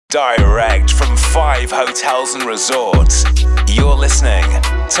Direct from 5 hotels and resorts, you're listening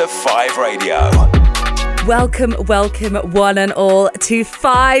to 5 Radio. Welcome, one and all, to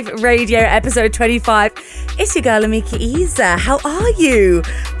 5 Radio, episode 25. It's your girl, Amika Isa. How are you?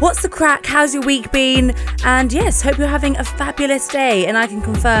 What's the crack? How's your week been? And yes, hope you're having a fabulous day. And I can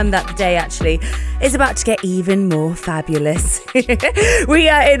confirm that the day actually is about to get even more fabulous. We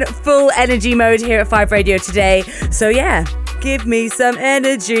are in full energy mode here at 5 Radio today. So yeah, give me some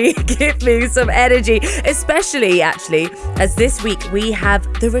energy. Give me some energy. Especially, actually, as this week we have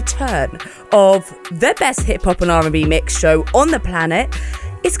the return of the best hip-hop and R&B mix show on the planet.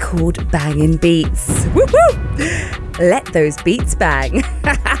 It's called Bangin' Beats. Woo-hoo! Let those beats bang.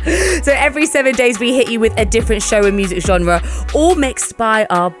 So every 7 days we hit you with a different show and music genre, all mixed by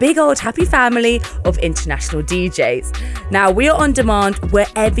our big old happy family of international DJs. Now, we are on demand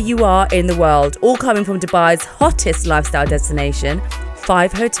wherever you are in the world, all coming from Dubai's hottest lifestyle destination,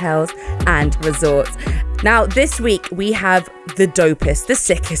 5 hotels and resorts. Now, this week we have the dopest, the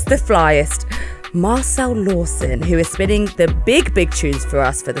sickest, the flyest, Marcel Lawson, who is spinning the big tunes for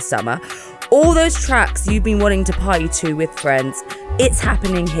us for the summer. All those tracks you've been wanting to party to with friends, it's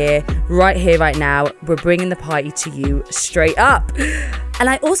happening here, right now. We're bringing the party to you straight up. And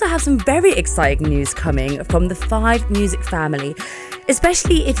I also have some very exciting news coming from the 5 Music family,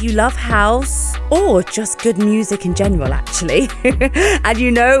 especially if you love house or just good music in general, actually. And you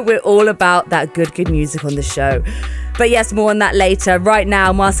know we're all about that good music on the show. But yes, more on that later. Right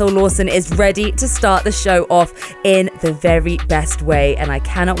now, Marcel Lawson is ready to start the show off in the very best way, and I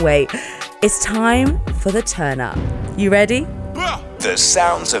cannot wait. It's time for the turn up. You ready? The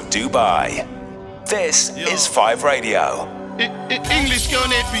sounds of Dubai. This is 5 Radio. English girl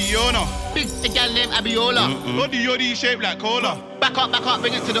named Fiona. Big girl named Abiola. Body yoddy shaped like cola. Back up,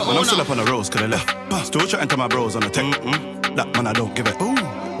 bring it to the owner. I'm still up on the roads, could I left. Still chatting to my bros on the tech. That man, I don't give it. Ooh.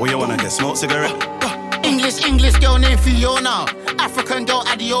 What you wanna get? Smoke cigarette? English girl named Fiona. African girl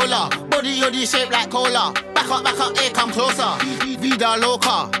Adiola. Body yoddy shaped like cola. Back up, here come closer. Vida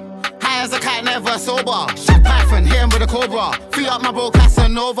loca. High as a cat, never sober. Shit Python, hit him with a cobra. Free up my bro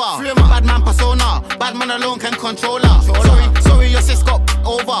Casanova. Bad man persona. Bad man alone can control her. Sorry, your sis got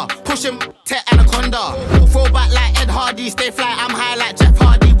over. Push him, Tet Anaconda. Throw back like Ed Hardy. Stay fly, I'm high like Jeff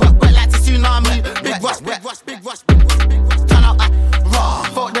Hardy. Wet like the tsunami. Big rush. Turn up like raw.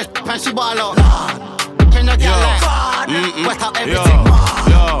 Fuck this, pan she ball out. Can you get like wet up everything?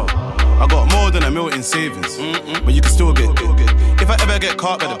 Yo, I got more than $1 million in savings, but you can still get if I ever get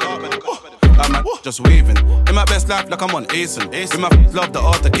caught by the I'm just waving. In my best life, like I'm on Asen. With my love, the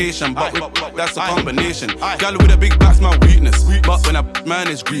altercation, but that's a combination. Girl with a big back's my weakness, but when I man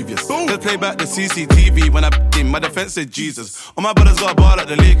is grievous. Let's play back the CCTV when I in my defense said Jesus. All my brothers got a ball like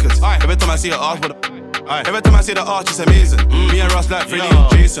the Lakers. Every time I see an arch, every time I see the arch, it's amazing. Me and Ross like Freddie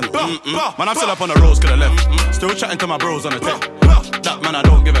and Jason. Man, I'm still up on the roads, could I left. Still chatting to my bros on the tech. That man, I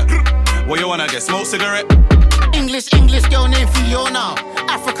don't give it. What you wanna get? Smoke cigarette? English girl named Fiona.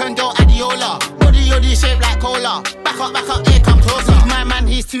 African girl Adiola. Body yoddy shaped like cola. Back up, here come closer. My man,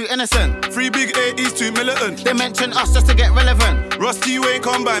 he's too innocent. Free big A, he's too militant. They mention us just to get relevant. Rusty, you ain't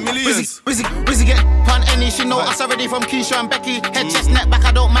come by millions. Wizzy get pun any. She know us already from Keisha and Becky. Head, chest, neck, back,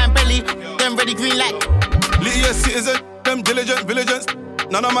 I don't mind belly. Them ready green like Lydia citizen, them diligent villagers.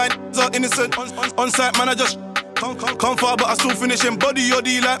 None of mine are innocent. On site, man, I just come far, but I still finishing body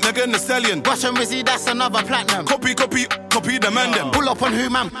yoddy like Megan Thee Stallion. Rush and Rizzy, that's another platinum. Copy the man them. Pull up on who,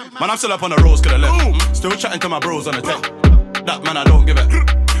 man? Man, I'm still up on the roads, could I left. Still chatting to my bros on the tech. That man, I don't give it.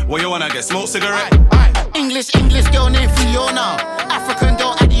 What you wanna get? Smoke cigarette? English girl named Fiona. African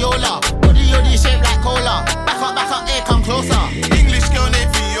girl Adiola. Body yoddy shaped like cola. Back up, here come closer. English girl named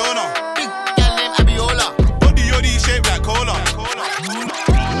Fiona. Big girl named Abiola. Body yoddy shaped like cola.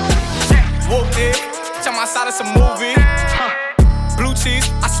 Whooped it. I'm outside of some movie. Blue cheese,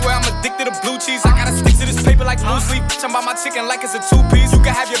 I swear I'm addicted to blue cheese. I gotta stick to this paper like blue sleep. I'm by my chicken like it's a 2-piece. You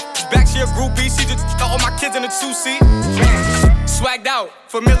can have your back, she a groupie. She just got all my kids in a 2-seat. Swagged out,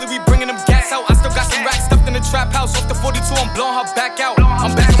 familiar, we bringing them gas out. I still got some racks stuffed in the trap house. Off the 42, I'm blowing her back out.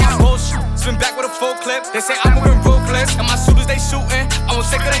 I'm back on my bullshit, spin back with a full clip. They say I'm moving ruthless, and my shooters they shooting. I won't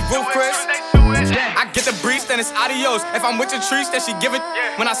take her they roof, Chris. I get the breeze, then it's adios. If I'm with your trees, then she give it.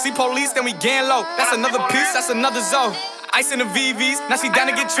 When I see police, then we gang low. That's another piece, that's another zone. Ice in the VVs, now she down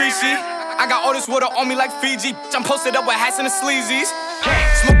to get treachy. I got all this water on me like Fiji. I'm posted up with hats and the sleazies.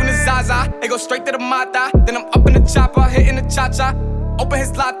 Smoking the Zaza, they go straight to the Mata. Then I'm up in the chopper, hitting the cha-cha. Open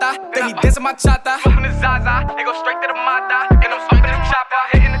his lata, then he dancing my chata. Smoking the Zaza, they go straight to the Mata. Then I'm up in the chopper,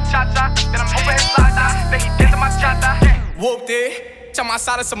 hitting the cha-cha. Then I'm open his lata, then he dancing my chata. Whooped it, I'm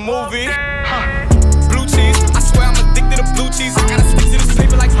outside of some movie. Blue cheese, I swear I'm addicted to blue cheese. I gotta stick to this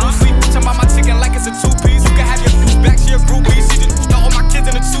paper like blue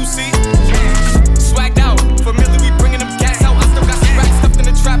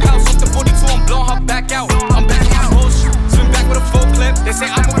They say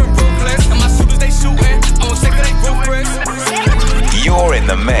I'm moving ruthless, and my shooters they shooting. I won't take it, they ruthless. You're in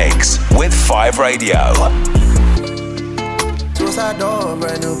the mix with 5 Radio. Suicide door,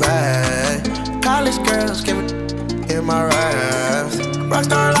 brand new bag. College girls give it in my raps.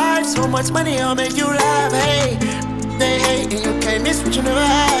 Rockstar life, so much money, I'll make you laugh. Hey, they hate and you can't miss what you never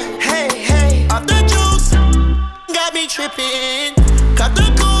had. Hey, hey, off the juice, got me tripping. Cut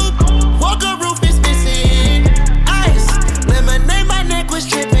the coupe, walker roof is missing. Ice, lemonade, my neck was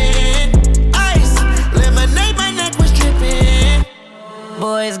tripping. Ice, lemonade, my neck was tripping.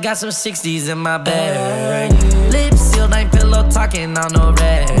 Boys got some 60s in my bag. Lips sealed, ain't pillow talking on no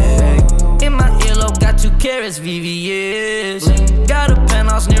rag. In my earlobe, got 2 carats, VVS. Got a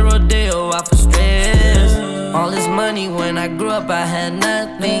penthouse near Rodeo, out for stress. All this money, when I grew up, I had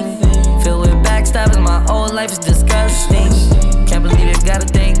nothing. Filled with backstabbing, my whole life is disgusting. Can't believe it, gotta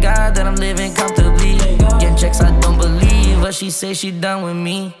thank God that I'm living comfortably. Getting checks, I don't believe, but she say she done with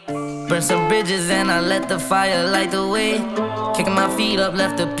me. Burn some bridges and I let the fire light the way. Kicking my feet up,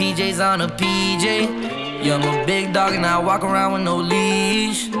 left the PJs on a PJ. Yeah, I'm a big dog and I walk around with no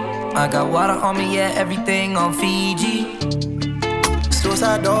leash. I got water on me, yeah, everything on Fiji.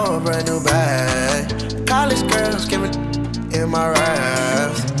 Suicide door, brand new bag. College girls give it in my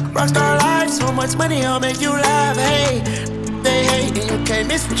raps. Rockstar life, so much money, I'll make you laugh. Hey, they hate and you can't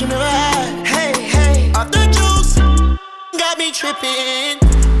miss what you never had. Hey, hey, off the juice, got me tripping.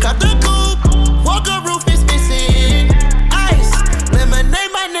 Cut the coupe, walker roof is missing. Ice,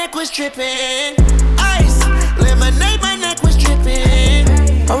 lemonade, my neck was tripping. Ice, lemonade, my neck was tripping.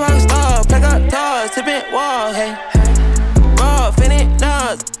 A rockstar, pack up doors, tipping walls, hey. Raw, finit,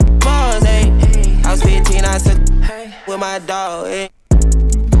 nuts, balls, hey. I was 15, I said, with my dog, hey.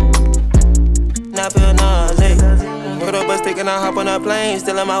 Now I feel nauseous, hey. Put up a stick and I hop on a plane,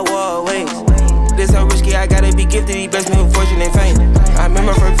 still in my wall, ways. This so risky, I gotta be gifted, he blessed me with fortune and fame. I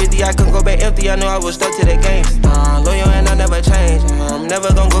remember from 50, I couldn't go back empty, I knew I was stuck to the game. Loyal and I never change, I'm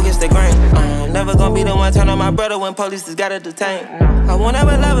never gonna go against the grain. I'm never gonna be the one turn on my brother when police just gotta detain. I won't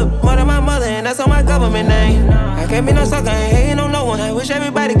ever love her more than my mother, and that's on my government name. I can't be no sucker, I ain't hating on no one, I wish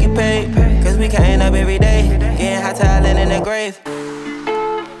everybody get paid. Cause we can't up every day, getting hot talent in the grave.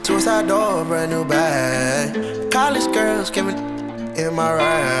 Suicide door, brand new bag. College girls give it in my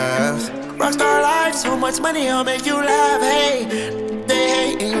raps. Rockstar life, so much money, I'll make you laugh. Hey, they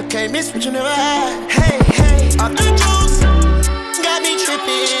hate and you can't miss what you never had. Hey, hey, off the juice, got me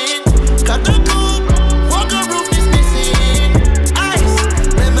tripping. Cut the coupe, walker roof is missing. Ice,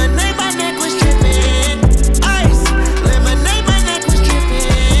 lemonade, my neck was tripping. Ice, lemonade, my neck was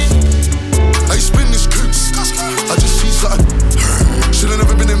tripping. I spin this coops, I just see something. Should've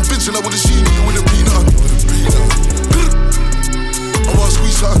never been in bitch and I would've seen you with a peanut. I wanna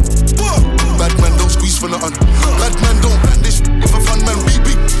squeeze something. Bad man don't squeeze for nothing. Bad man don't plan this for fun, man. Be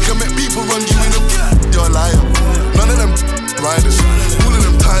big, can make people run you in them. You're a liar. None of them riders, all of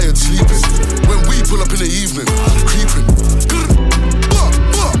them tired sleeping. When we pull up in the evening, creeping.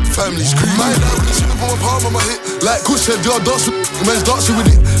 Family screaming. My dad with a chicken from a palm on my hip. Like Kush said, you're dancing, man's dancing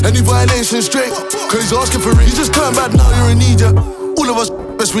with it. Any violation straight, cause he's asking for it. You just turn bad now, you're in need, yeah. All of us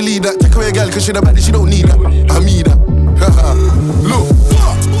best we lead that. Take away a gal cause she the baddest, she don't need that. I mean that. Look,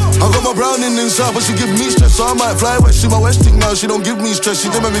 I got my browning inside, but she give me stress, so I might fly west. She my west thing now, she don't give me stress. She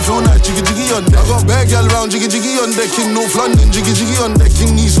just make me feel nice, jiggy jiggy on deck. I got bad gal around, jiggy jiggy on deck. King North London, jiggy jiggy on deck.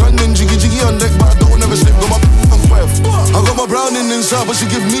 King East London, jiggy jiggy on deck. But I don't ever slip, got my on 12. I got my browning inside, but she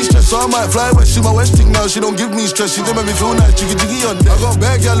give me stress, so I might fly west. She my west thing now, she don't give me stress. She just make me feel nice, jiggy jiggy on deck. I got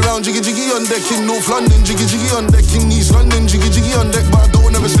bad gal around, jiggy jiggy on deck. King North London, jiggy jiggy on deck. King East London, jiggy jiggy on deck. But I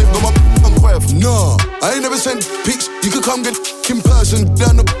don't ever slip, got my on 12. No, I ain't never sent pics. You could come get in person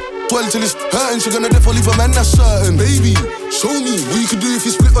down the 12 till it's hurting. She gonna definitely leave a man, that's certain. Baby, show me what you can do if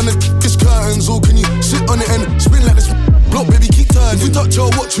you split on the kiss curtains. Or can you sit on it and spin like this block, baby, keep turning. If you touch your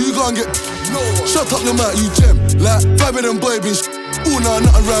watch, who you gonna get? No, shut up your mouth, you gem. Like, 5 of them boy been ooh, nah,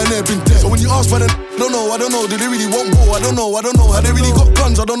 nothing around there been dead. So when you ask for them, I don't know, do they really want war? I don't know, how they really got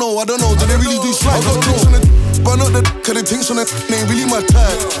guns? I don't know, do they really do slides? I got drinks on the but not the cause the things on the ain't really my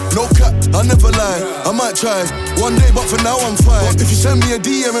type. No cap, I never lie, I might try one day, but for now I'm fine. But if you send me a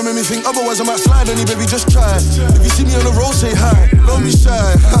DM and make me think otherwise, I might slide on you, baby, just try. If you see me on the road, say hi, don't be shy.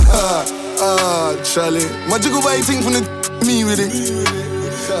 Charlie, my jiggle why you think from the me with it.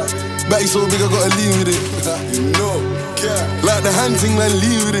 Back so big, I gotta lean with it. You know, like the hand thing, man,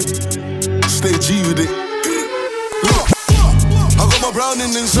 lean with it. Stay G with it. I got my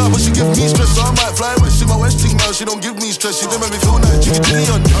browning inside, but she give me stress, so I might fly west. She my west thing now, she don't give me stress. She don't make me feel nice, jiggy jiggy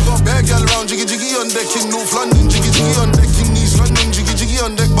on. I got bad gal around, jiggy jiggy on deck. King North London, jiggy jiggy on deck. King East London, jiggy jiggy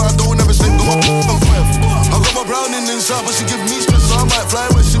on deck. But I don't ever slip, got my on 12. I got my browning inside, but she give me stress, so I might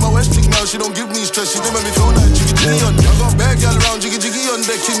she don't give me stress. She don't make me feel that jiggy jiggy on. I got bad gal around jiggy jiggy on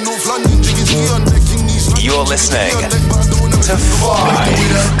deck in North London. Jiggy jiggy on deck in East London. You're listening to Five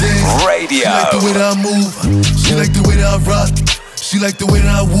Radio. She like the way that I move. She like the way that I rock. She like the way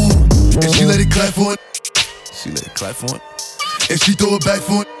that I woo. And she let it clap for it. She let it clap for it. And she throw it back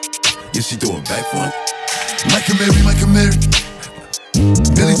for it. Yeah, she throw it back for it. Michael Mary.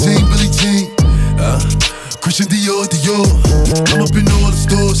 Billie Jean. Christian Dior. I'm up in all the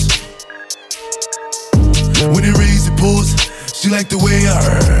stores. When it rains, it pours. She like the way I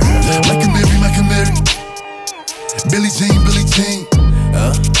Michael Mary. Billie Jean.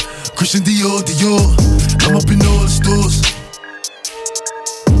 Christian Dior. I'm up in all the stores.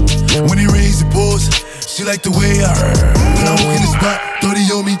 When it rains, it pours. She like the way I when I walk in the spot,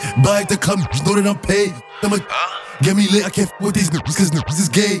 30 on me, buy at the club, know that I'm paid. I'ma get me lit, I can't f with these niggas, cause niggas is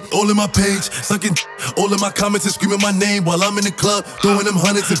gay. All in my page, sucking all in my comments and screaming my name while I'm in the club, throwing them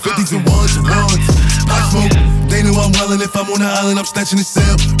hundreds and fifties and ones. I smoke, they know I'm wildin'. If I'm on the island, I'm snatching the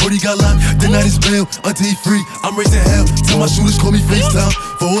cell. Brody got locked, the night is bail. Until he free, I'm raising hell. Tell my shooters call me FaceTime.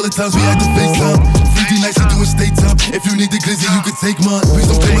 For all the times we had to FaceTime. 3D nights we doing state time. If you need the glizzy, you can take mine. Please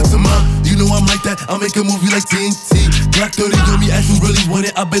don't play to mine. You know I'm like that, I'll make a movie like TNT. Glock 30 on me, as you really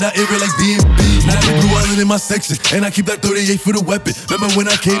want it. I bet I air it like DMB. Now the Blue Island in my section, and I keep that 38 for the weapon. Remember when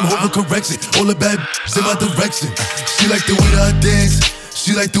I came home for correction? All the bad in my direction. She like the way that I dance.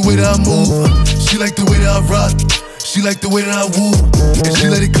 She like the way that I move. She like the way that I rock. She like the way that I woo. And she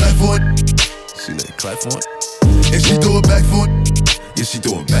let it clap for it. And she throw it back for it. Yeah, she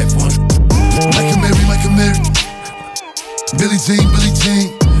throw it back for it. Michael Mary. Billie Jean.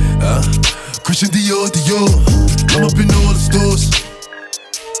 Christian Dior. I'm up in all the stores.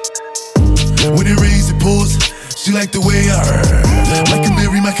 When it rains, it pours. She like the way I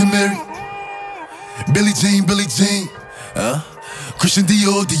Michael Mary. Billie Jean. Christian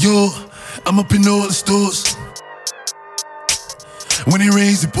Dior. I'm up in all the stores. When it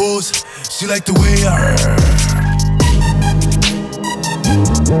rains, it pours. She like the way I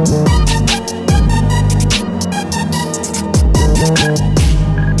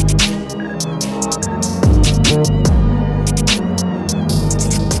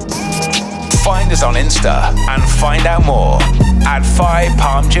Find us on Insta and find out more at 5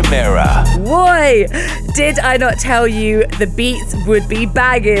 Palm Jumeirah. Boy, did I not tell you the beats would be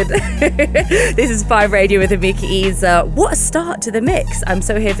bagging? This is 5 Radio with Amika Isa. What a start to the mix. I'm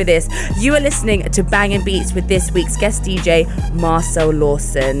so here for this. You are listening to Bangin' Beats with this week's guest DJ, Marcel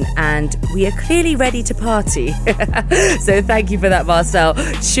Lawson, and we are clearly ready to party. So thank you for that, Marcel.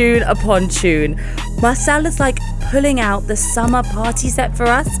 Tune upon tune. Marcel is like pulling out the summer party set for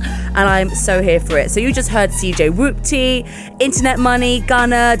us, and I'm so here for it. So you just heard CJ Whoopty, Internet Money,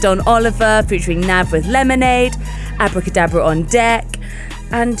 Gunna, Don Oliver featuring Nav with Lemonade, Abracadabra on deck.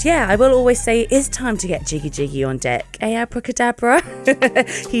 And yeah, I will always say it is time to get jiggy on deck. Abracadabra?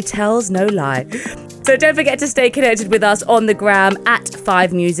 He tells no lie. So don't forget to stay connected with us on the gram at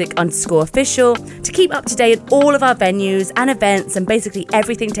 5music_official to keep up to date on all of our venues and events and basically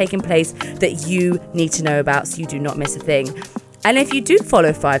everything taking place that you need to know about so you do not miss a thing. And if you do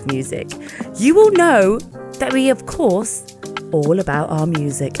follow 5 Music, you will know that we, of course, all about our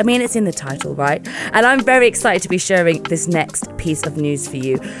music. I mean, it's in the title, right? And I'm very excited to be sharing this next piece of news for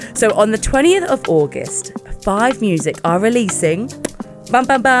you. So on the 20th of August, 5 Music are releasing,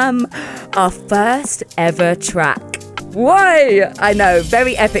 our first ever track. Why? I know,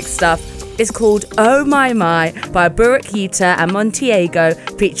 very epic stuff. It's called Oh My by Burak Yeater and Montiego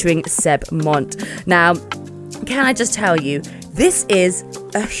featuring Seb Mont. Now, can I just tell you, this is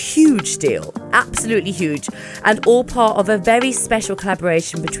a huge deal, absolutely huge, and all part of a very special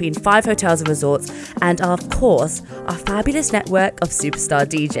collaboration between 5 Hotels and Resorts and, of course, our fabulous network of superstar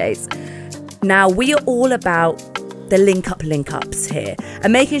DJs. Now, we are all about the link-ups here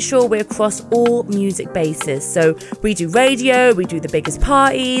and making sure we're across all music bases. So we do radio, we do the biggest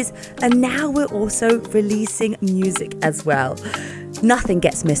parties, and now we're also releasing music as well. Nothing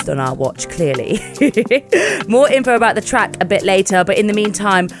gets missed on our watch, clearly. More info about the track a bit later, but in the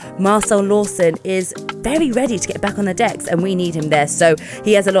meantime, Marcel Lawson is very ready to get back on the decks and we need him there, so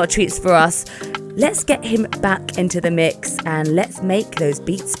he has a lot of treats for us. Let's get him back into the mix and let's make those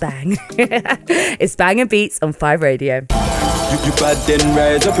beats bang. It's Bangin' Beats on 5 Radio. You bad then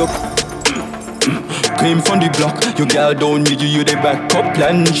rise up your came from the block. Your girl don't need you the backup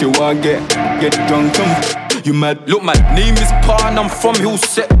plan. She want get drunk You mad? Look, my name is Pa and I'm from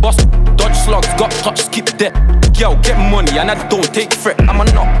Hillset. Boss, dodge slugs, got touch, skip that. Yo, get money and I don't take threat. I'm a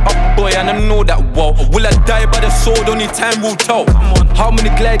knock-up boy and I know that well. Will I die by the sword? Only time will tell. How many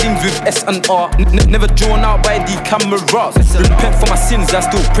glidings with S&R? Never drawn out by the cameras. Repent for my sins, I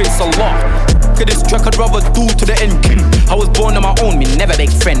still praise Allah. Look at this track, I'd rather do to the end. I was born on my own, me never big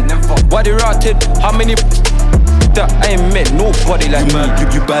friend. Why they rotted? How many that I ain't met nobody like you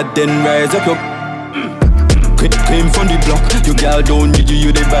me. You bad then rise up your came from the block. Your girl don't need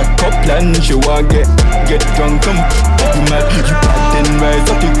you the backup plan. She want get drunk come. You mad, you bad then rise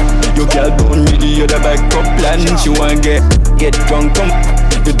up your girl don't need you the backup plan. She want get drunk come.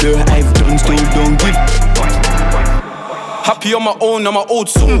 The dirt I've done still don't give. Happy on my own, I'm my old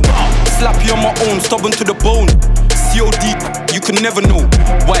soul. Slappy on my own, stubborn to the bone. COD, you can never know.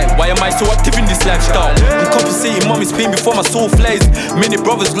 Why am I so active in this lifestyle? I'm compensating mommy's pain before my soul flies. Many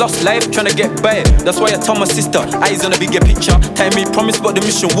brothers lost life trying to get by. That's why I tell my sister, eyes on a bigger picture. Time made promise but the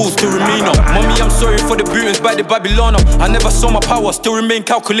mission will still remain on. Mommy, I'm sorry for the beatings by the Babylon. I never saw my power, still remain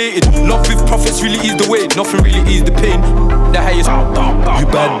calculated. Love with prophets really ease the way. Nothing really ease the pain. The highest. You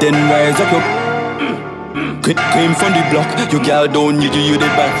bad then rise up your came from the block. Your girl don't need you the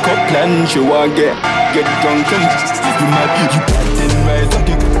backup plan. She want get drunk come. You mad, you bad then rise up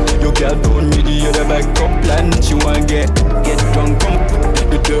your girl don't need you the backup plan. She want get drunk come.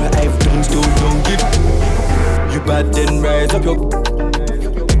 The dirt I've done still don't give. You bad then rise up your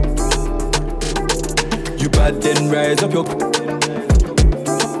you bad then rise up your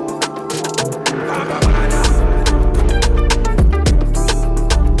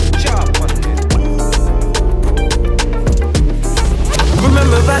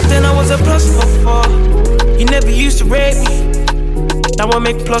Back then I was a +4. You never used to rate me. Now I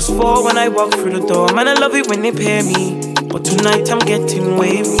make +4 when I walk through the door. Man, I love it when they pay me. But tonight I'm getting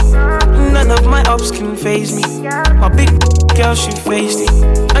wavy. None of my ups can faze me. My big girl, she faced it.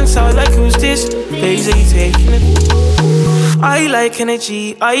 And so like, who's this? Lazy taking it. I like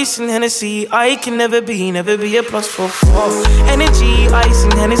energy, ice and Hennessy. I can never be a +4. Energy, ice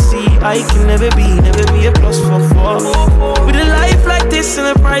and Hennessy. I can never be a +4. With a life like this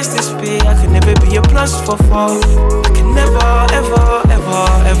and a price this big, I can never be a +4. I can never, ever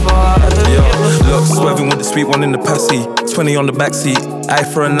Yo, look, swerving with the sweet one in the passy. 20 on the backseat, eye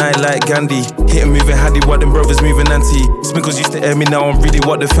for a night like Gandhi. Hitting moving handy while them brothers moving anti. Sminkles used to air me, now I'm really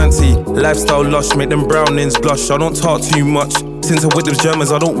what they fancy. Lifestyle lush, make them brownings blush. I don't talk too much. Since I'm with them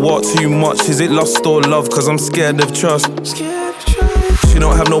Germans, I don't walk too much. Is it lust or love? Cause I'm scared of trust. She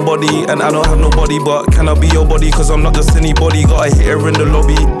don't have nobody and I don't have nobody. But can I be your body? Cause I'm not just anybody. Gotta hit her in the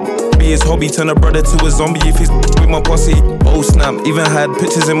lobby. Be his hobby, turn a brother to a zombie if he's with my posse. Oh snap, even had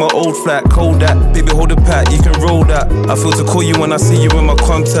pictures in my old flat. Cold that, baby hold a pat, you can roll that. I feel to call you when I see you in my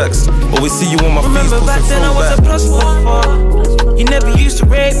contacts. Always see you on my Remember Facebook. back then I was a +4. You never used to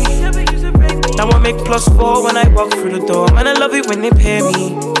rate me. Now I make +4 when I walk through the door. Man, I love it when they pay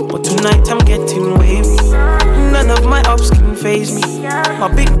me. But tonight I'm getting wavy. None of my ups can faze me. My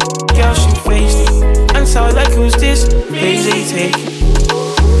big girl, she faced it. And so like, who's this? Lazy taking.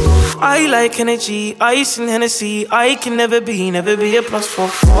 I like energy, ice and Hennessy. I can never be a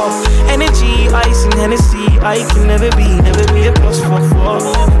 +4. Energy, ice and Hennessy. I can never be a +4.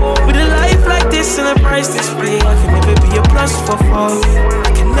 With a life like this and a price this big, I can never be a +4.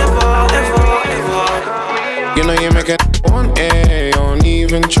 I can never, ever. You know you make it on air, don't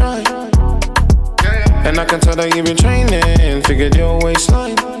even try. And I can tell that you've been training, figured your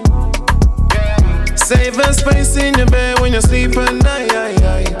waistline. Save a space in your bed when you sleep at night.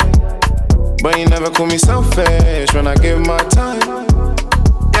 But you never call me selfish when I give my time.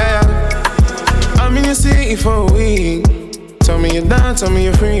 Yeah, I'm in your city for a week. Tell me you're down, tell me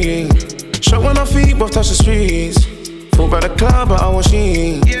you're free. Shot when our feet both touch the streets. Full by the club, but I was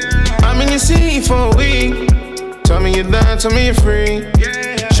she. I'm in your city for a week. Tell me you're down, tell me you're free.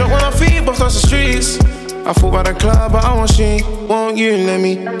 Shot when our feet both touch the streets. I fall by the club, but I want she. Won't you let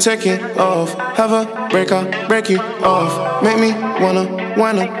me take it off? Have a break you off. Make me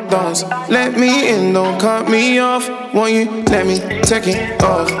wanna dance. Let me in, don't cut me off. Won't you let me take it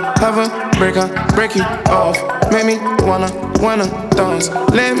off? Have a break you off. Make me wanna dance.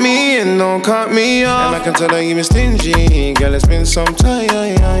 Let me in, don't cut me off. And I can tell that you been stingy, girl, it's been some time.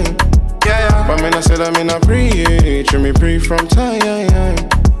 Yeah, but man, I said I'm in a pre, treat me pre from time.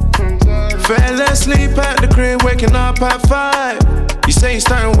 Fell asleep at the crib, waking up at 5. You say you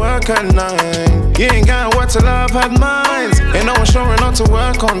starting work at 9. You ain't got what to love had minds. Ain't no one showing up to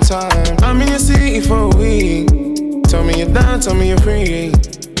work on time. I'm in your city for a week. Tell me you're down, tell me you're free.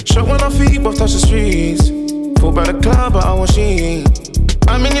 Shot when our feet both touch the streets. Full by the club, but I was she.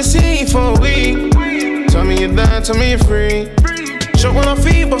 I'm in your city for a week. Tell me you're down, tell me you're free. Shop on our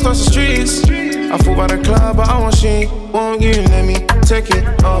feet, bust off the streets. I fall by the club, but I want she. Won't you let me take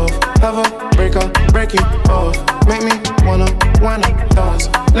it off? Have a break it off. Make me wanna dance.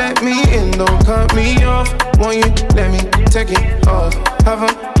 Let me in, don't cut me off. Won't you let me take it off? Have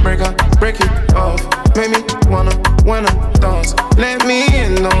a break it off. Make me wanna dance. Let me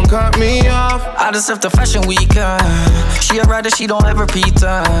in, don't cut me off. I just left the fashion week. She a rider, she don't ever repeat.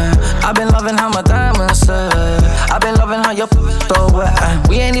 I've been loving how my diamonds I've been loving how your throw wet.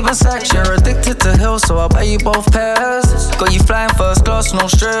 We ain't even sex, you're addicted to hills, so I'll buy you both pairs. Got you flying first class, no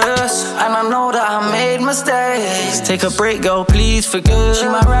stress. And I know that I made mistakes. Take a break, girl, please forgive. She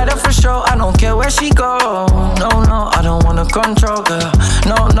my rider for sure, I don't care where she go. No, I don't wanna control, girl.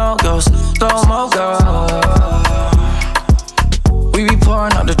 No, girl, slow mo, girl. We be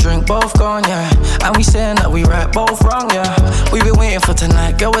pouring out the drink, both gone, yeah. And we saying that we right, both wrong, yeah. We been waiting for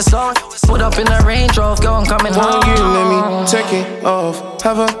tonight, girl, it's on. Put up in the Range Rover, girl, I'm coming home. Won't you let me take it off?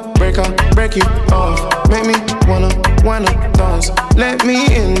 Have a break it off. Make me wanna dance. Let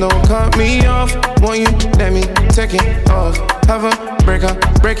me in, don't cut me off. Won't you let me take it off? Have a break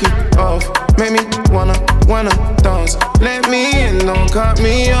it off. Make me wanna dance. Let me in, don't cut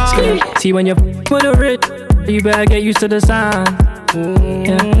me off. See when you're with a rich, you better get used to the sound.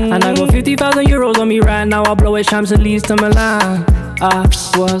 Yeah. And I got 50,000 euros on me right now. I blow it Champs-Élysées to Milan. I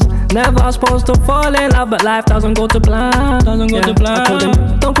was never supposed to fall in love, but life doesn't go to plan. I told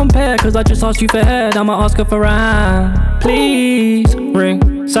him, don't compare, cause I just asked you for head. I'ma ask her for a please,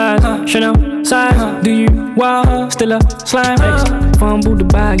 ring size, Chanel size. Do you wow? Still a slime. Fumble the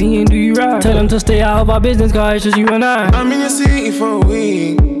bag, he ain't do you right. Tell him to stay out of our business, guys, it's just you and I. I'm in your city for a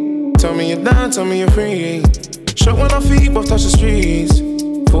week. Tell me you're down, tell me you're free. Shop on our feet, both touch the streets.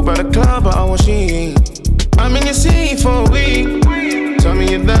 Fall by the club, but I want she. I'm in your city for a week. Tell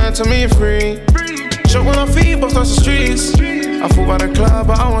me you're down, tell me you're free. Shop on our feet, both touch the streets. I fall by the club,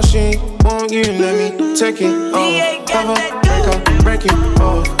 but I want she. Won't you let me take it off? Have a break it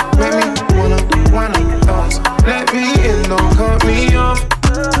off. Make me wanna dance. Let me in, don't cut me off.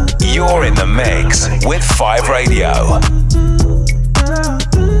 You're in the mix with 5 Radio.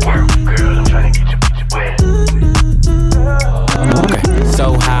 Girl, I'm trying to get your wet. Okay,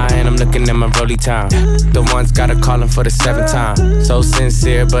 so high and I'm looking at my rollie time. The one's gotta call him for the 7th time. So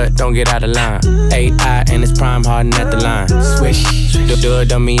sincere, but don't get out of line. 8-eye and it's prime harden at the line. Swish, do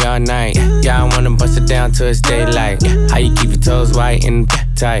it on me all night. Yeah, I wanna bust it down till it's daylight. How you keep your toes white and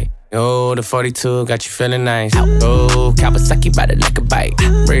tight? Oh, the 42 got you feeling nice. Oh, Kawasaki bite it like a bite.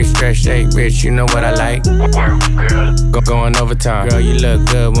 Rich, stretch, shake, rich, you know what I like. Going overtime. Girl, you look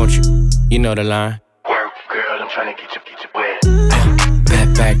good, won't you? You know the line. Work, girl, I'm trying to get your wet.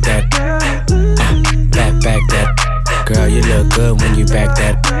 Back that. Back that. Girl, you look good when you back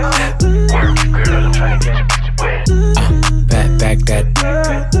that. Work, girl, I'm trying to get your wet. Back that.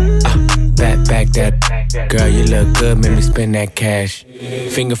 Back that. Girl, you look good, make me spend that cash.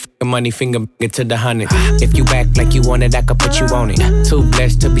 Finger money, finger it to the 100. If you act like you want it, I could put you on it. Too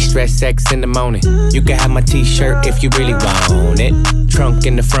blessed to be stressed, sex in the morning. You can have my t-shirt if you really want it. Trunk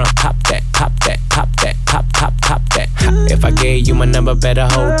in the front, pop that. If I gave you my number, better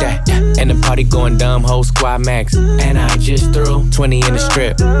hold that. And the party going dumb, whole squad max. And I just threw 20 in the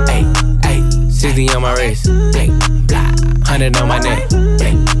strip. Ay, 60 on my wrist. Ay, 100 on my neck.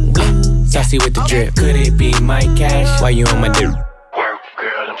 Saucy with the drip. Could it be my cash? Why you on my dick? Work,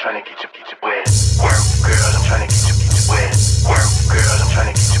 girl, I'm trying to get your wet. Work, girl, I'm trying to get your wet. Work, girl, I'm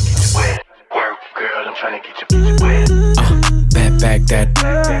trying to get your wet. Work, girl, I'm trying to get your wet. Back that.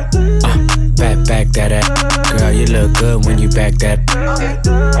 Back that. Girl, you look good when you back that.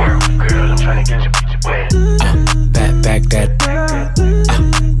 Work, girl, I'm trying to get your wet. Back that.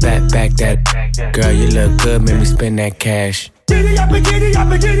 Back that. Girl, you look good, make me spend that cash. Giddy up, giddy up,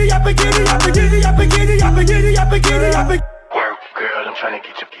 giddy up, giddy up, giddy up, giddy up, giddy up, giddy up. Work, girl, I'm trying to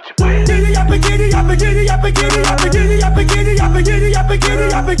get your wet. Giddy up, giddy up, giddy up, giddy up, giddy up, giddy up, giddy up,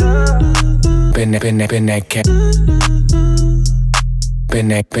 giddy up. Been that cat. Been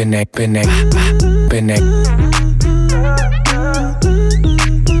that.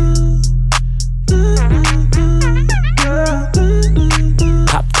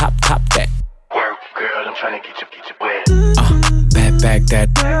 Pop that. Work, girl, I'm trying to get your wet. Back that.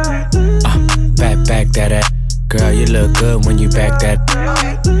 Back that. Girl, you look good when you back that.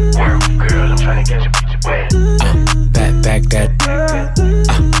 Work, girl, I'm trying to get your wet. Back that.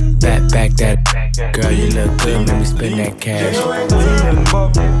 Back that. Girl, you look good when we spend that cash. Lean and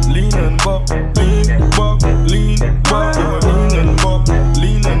bop, lean and bop, lean bop, lean bop, lean and bop,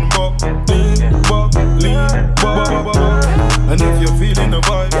 lean and bop, lean bop, lean bop. And if you're feeling the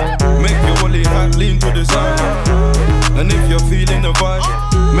vibe, make your wallet hat lean to the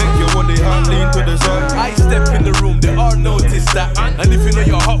And if you know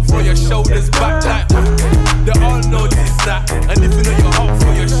you're hot, throw your shoulders back like they all know this, that. And if you know you're hot,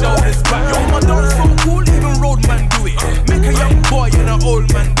 throw your shoulders back. Yo, my dance so cool, even road man do it. Make a young boy and an old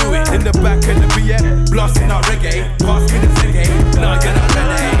man do it. In the back of the BM, blasting out reggae. Pass me the reggae, now get out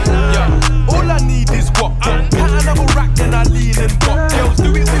ready. Yeah, all I need is what? Pat another rack, then I lean and pop. Girls, do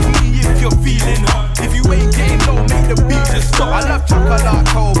it with me if you're feeling hot. If you ain't getting low, make the beat just stop. I love chocolate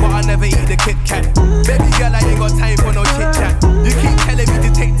cold, but I never eat the Kit Kat. Baby girl, I ain't got time for no chit chat. You keep telling me to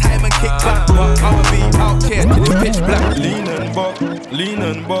take time and kick back, but I'ma be out here till it's pitch black. Lean and buck, lean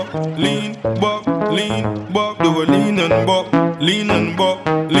and buck, lean, buck, lean, buck. Do a lean and buck, lean and buck,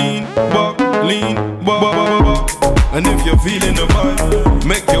 lean, buck, lean, buck, buck, buck. And if you're feeling the vibe,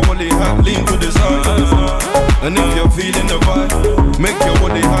 make your wally hat lean to the side. And if you're feeling the vibe, make your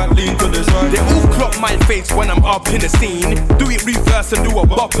wally hat lean to the side. They all clock my face when I'm up in the scene. Do it reverse and do a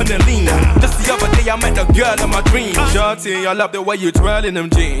bop and a lean. Just the other day I met the girl in my dreams. Shawty, I love the way you twirl in them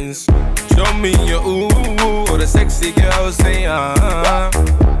jeans. Show me your ooh, or the sexy girls say Then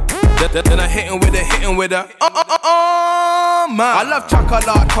I hit him with a man. I love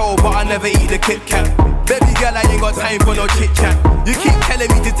chocolate cold, but I never eat the Kit Kat. Baby girl, I ain't got time for no chit chat. You keep telling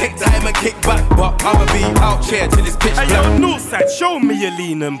me to take time and kick back, but I'ma be out here till it's pitch black. Hey yo, north side, show me your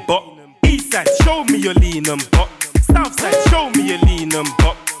lean and bop. East side, show me your lean and bop. South side, show me your lean and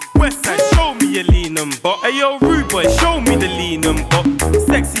bop. West side, show me your lean and bop. Hey yo, rude boy, show me the lean and bop.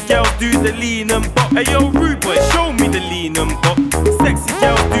 Sexy girls do the lean and bop. Hey yo, rude boy, show me the lean and bop. Sexy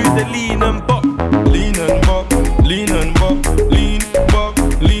girls do the lean and bop. Lean and bop, lean and bop, lean, bop,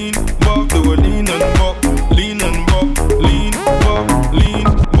 lean, bop. Do a lean and bop, lean and bop, lean, bop, lean,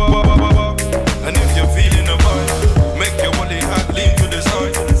 bop, bop, bop, bop. And if you're feeling the vibe, make your wally hat lean to the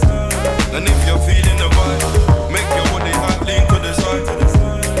side. And if you're feeling the vibe, make your wally hat lean to the side.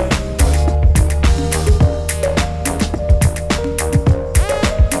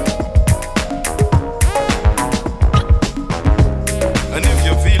 And if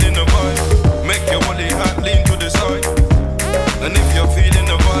you're feeling the vibe, make your body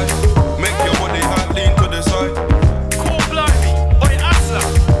hot lean to the side. Cool, blimey, oi, Asla.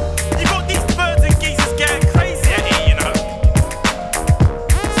 You got these birds and geezers getting crazy at here, you know.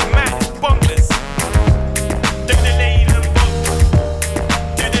 It's mad, it's bonkers. Do the lane and bop.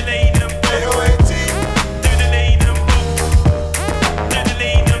 Do the lane and bop. Do the lane and bop. Do the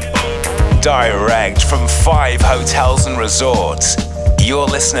lane and bop. Direct from 5 hotels and resorts. You're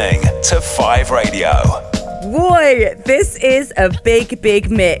listening to 5 Radio. Boy, this is a big, big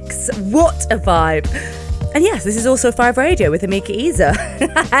mix. What a vibe. And yes, this is also 5 Radio with Amika Isa.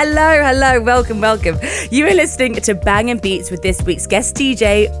 Hello, welcome. You are listening to Bangin' Beats with this week's guest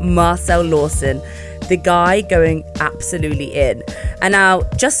DJ, Marcel Lawson. The guy going absolutely in. And now,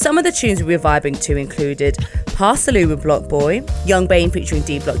 just some of the tunes we were vibing to included Parsaloo with Block Boy, Young Bane featuring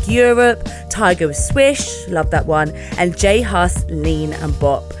D Block Europe, Tiger with Swish, love that one, and J Hus, Lean and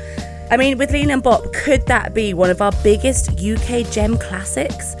Bop. I mean, with Lean and Bop, could that be one of our biggest UK gem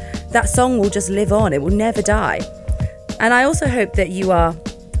classics? That song will just live on, it will never die. And I also hope that you are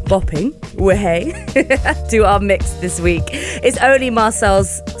bopping, way, to our mix this week. It's only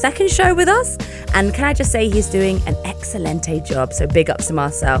Marcel's second show with us, and can I just say he's doing an excellente job, so big ups to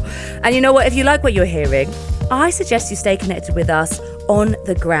Marcel. And you know what, if you like what you're hearing, I suggest you stay connected with us on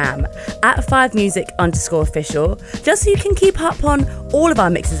the gram at 5music_official, just so you can keep up on all of our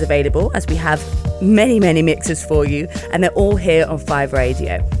mixes available, as we have many mixes for you, and they're all here on 5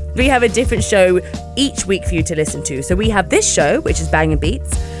 Radio. We have a different show each week for you to listen to. So we have this show, which is Bangin'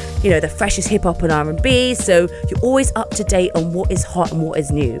 Beats, you know, the freshest hip hop and R&B, so you're always up to date on what is hot and what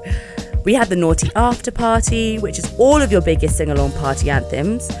is new. We have the Naughty After Party, which is all of your biggest sing-along party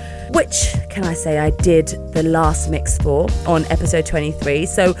anthems, which, can I say, I did the last mix for on episode 23.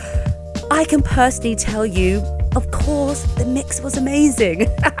 So I can personally tell you, of course, the mix was amazing.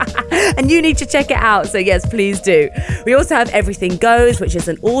 And you need to check it out. So yes, please do. We also have Everything Goes, which is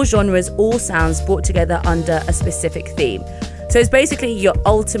an all genres, all sounds brought together under a specific theme. So it's basically your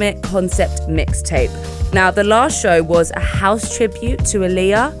ultimate concept mixtape. Now, the last show was a house tribute to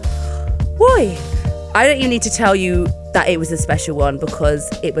Aaliyah. Boy, I don't even need to tell you that it was a special one,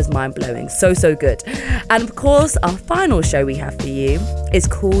 because it was mind-blowing. So good. And of course, our final show we have for you is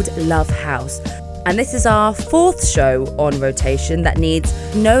called Love House. And this is our 4th show on rotation that needs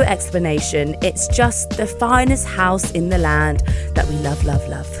no explanation. It's just the finest house in the land that we love.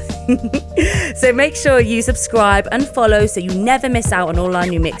 So make sure you subscribe and follow so you never miss out on all our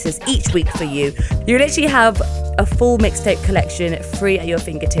new mixes each week for you. You literally have a full mixtape collection free at your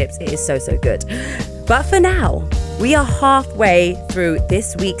fingertips. It is so good. But for now, we are halfway through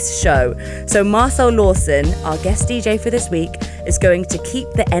this week's show. So Marcel Lawson, our guest DJ for this week, is going to keep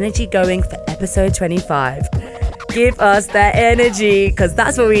the energy going for episode 25. Give us that energy, because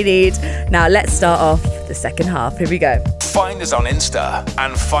that's what we need. Now let's start off the second half. Here we go. Find us on Insta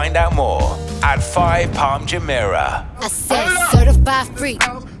and find out more at 5 Palm Jumeirah. I said certified free,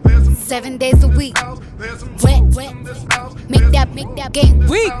 7 days a week. Wet, make that game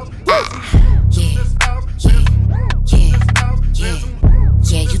weak.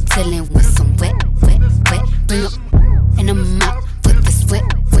 Yeah, you dealing with some wet. Bring up in the mouth for this wet.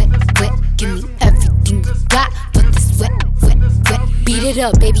 Give me everything you got for this wet. Beat it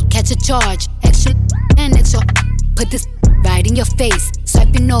up, baby, catch a charge. Extra and extra. Put this right in your face.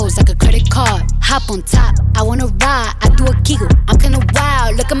 Swipe your nose like a credit card. Hop on top, I wanna ride. I do a giggle, I'm kinda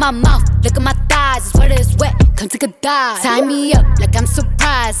wild. Look at my mouth, look at my thighs. It's wet, it's wet, come take a dive. Tie me up like I'm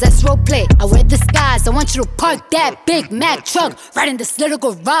surprised, that's roleplay. I wear disguise, I want you to park that Big Mac truck right in this little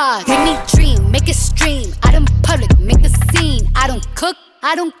garage. Make me dream, make it stream. Out in public, make a scene. I don't cook,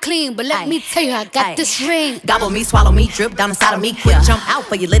 I don't clean, but let me tell you, I got this ring. Gobble me, swallow me, drip down inside of me. Quick jump out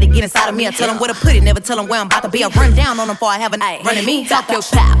for you, let it get inside of me. I tell them where to put it, never tell them where I'm about to be. I run down on them before I have a night running me. Talk your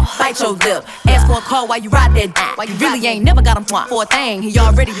pal, bite your lip. Ask for a call while you ride that dick. While you really ain't never got him for a thing. He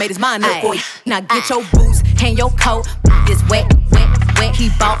already made his mind up for you. Now get your boots, hang your coat. It's wet. He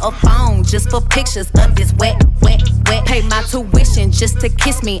bought a phone just for pictures of this wet. Pay my tuition just to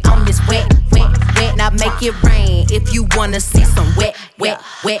kiss me on this wet. Now make it rain if you wanna see some wet.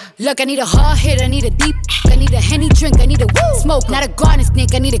 Look, I need a hard hit, I need a deep. I need a Henny drink, I need a smoke. Not a garden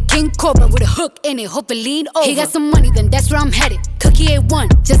snake, I need a king cobra with a hook in it. Hope it lean over. He got some money, then that's where I'm headed. Cookie A1,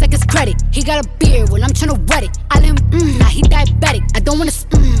 just like his credit. He got a beard, well I'm tryna wet it. I let him, now he diabetic. I don't wanna,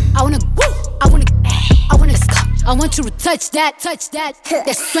 I wanna I want you to touch that.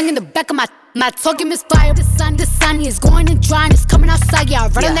 That swing in the back of my talking misfire. The sun is going and drying. It's coming outside, yeah. I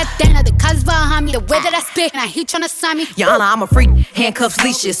run on that thing. Now the cuz behind me. The way that I spit, and he tryna sign me. Your Honor, I'm a freak. Handcuffs,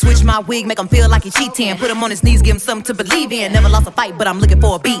 leashes. Switch my wig, make him feel like he cheating. Put him on his knees, give him something to believe in. Never lost a fight, but I'm looking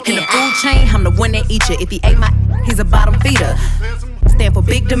for a beat. In the food chain, I'm the one that eat you. If he ate my, he's a bottom feeder. Stand for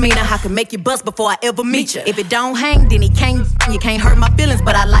big demeanor, I can make you bust before I ever meet you. If it don't hang, then he can't. You can't hurt my feelings,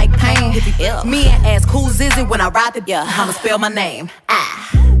 but I like pain. If he ill, me and ask who's is it when I ride the I'ma spell my name.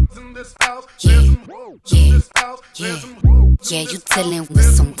 Yeah, you dealing with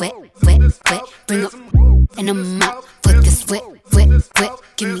some wet. Bring up in the mouth for this wet.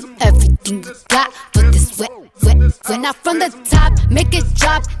 Give me everything you got for this wet. When I from the top, make it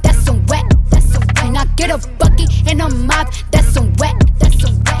drop. That's some wet. When I get a bucket in the mouth, that's some wet.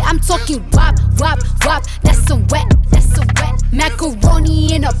 I'm talking wop. That's some wet.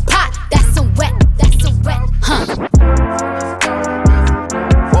 Macaroni in a pot. That's some wet. Huh?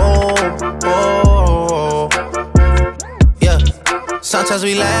 Whoa. Yeah. Sometimes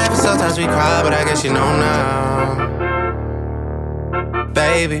we laugh and sometimes we cry, but I guess you know now,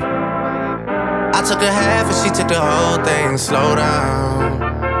 baby. I took a half and she took the whole thing. Slow down,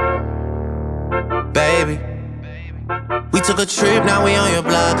 baby. We took a trip, now we on your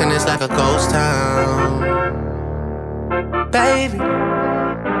block and it's like a ghost town, baby.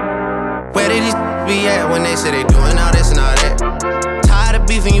 Where did these be at when they say they doing all this and all that? Tired of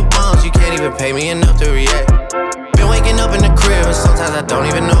beefing you bums, you can't even pay me enough to react. Been waking up in the crib and sometimes I don't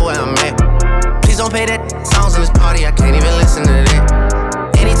even know where I'm at. Please don't pay that songs in this party, I can't even listen to that.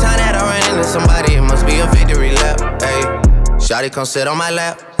 Anytime that I run into somebody, it must be a victory lap. Hey, shawty come sit on my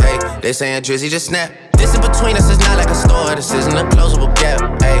lap. Hey, they saying Drizzy just snap. This in between us is not like a store, this isn't a closable gap.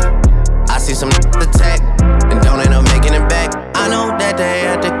 Hey, I see some attack and don't end up making it back. I know that they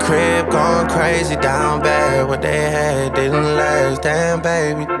at the crib going crazy down bad. What they had didn't last, damn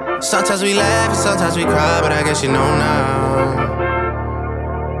baby. Sometimes we laugh and sometimes we cry, but I guess you know now,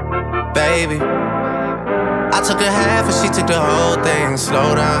 baby. I took a half and she took the whole thing.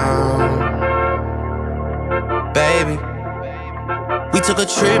 Slow down, baby. We took a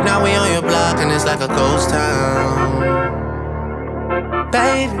trip, now we on your block and it's like a ghost town,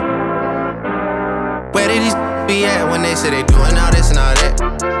 baby. Where did these be at when they say they doing all this and all that?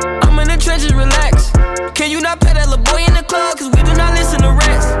 I'm in the trenches, relax. Can you not pet that little boy in the club? Cause we do not listen to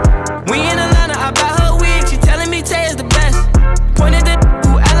rest. We in Atlanta, I buy her wig. She telling me Tay is the best. Pointed the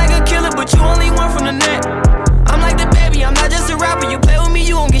who act like a killer, but you only one from the net. I'm like the baby, I'm not just a rapper. You play with me,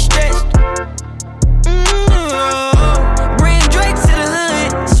 you gon' get stretched. Bring Drake to the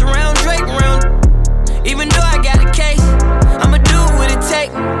hood, surround Drake around. Even though I got a case, I'ma do what it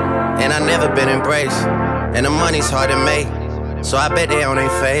take. And I never been embraced, and the money's hard to make, so I bet they on their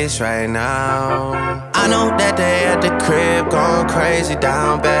face right now. I know that they at the crib going crazy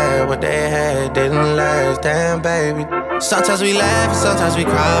down bad. What they had didn't last, damn baby. Sometimes we laugh and sometimes we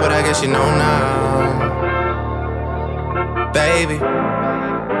cry, but I guess you know now, baby.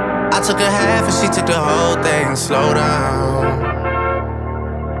 I took a half and she took the whole thing. Slow down,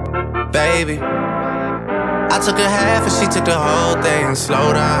 baby. I took a half and she took the whole thing.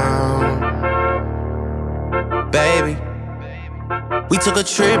 Slow down, baby. We took a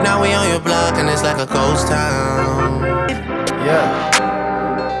trip, now we on your block and it's like a ghost town. Yeah.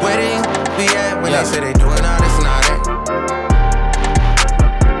 Where do you be at when they say they doing all this and all that?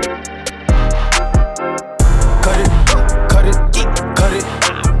 Cut it, cut it, cut it,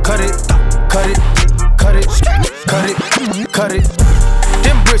 cut it, cut it, cut it, cut it, cut it.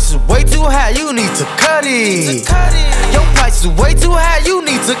 Them bricks is way too high, you need to cut it. Your price is way too high, you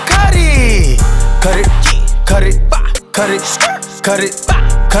need to cut it. Cut it, cut it, cut it, cut it,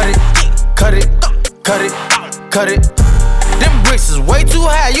 cut it, cut it, cut it, cut it. Them bricks is way too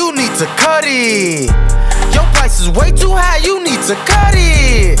high, you need to cut it. Your price is way too high, you need to cut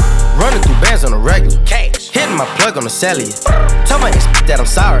it. Running through bands on a regular. Hitting my plug on the cellular. Tell my ex that I'm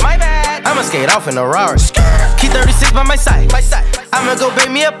sorry. My bad. I'ma skate off in a Rari. Keep 36 by my side. I'ma go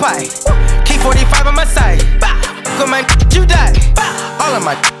bake me a pie. Keep 45 on my side. Go my you die. All of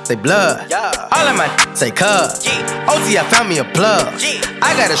my say blood. All of my say cuz. OT, I found me a plug.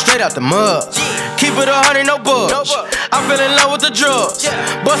 I got it straight out the mud. Keep it 100, no bugs. I fell in love with the drugs.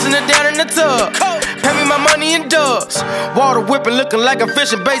 Busting it down in the tub. Pay me my money in dubs. Water whipping, looking like I'm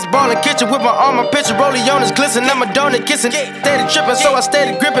fishing. Baseball in kitchen with my arm, my pitcher. Rollie on his glisten. I'm a donut kissing. Steady tripping, so I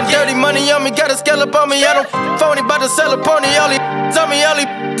steady gripping. Dirty money on me, got a scale up on me. I don't phony, about to sell a pony. All these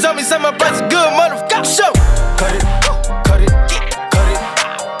on me, say my price is good, motherfucker. Show. Cut it, cut it, cut it,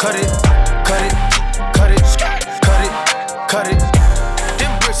 cut it, cut it, cut it, cut it, cut it.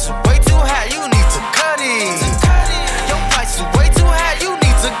 Them bricks is way too high, you need to cut it. Your price is way too high, you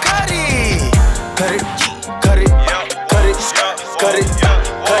need to cut it. Cut it, cut it, cut it, cut it,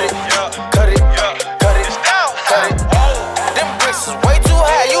 cut it, cut it, cut it, cut it. Them bricks is way too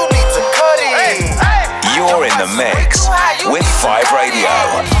high, you need to cut it. You're in the mix with 5 Radio.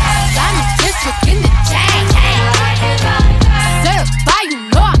 District in the chain. Certified, you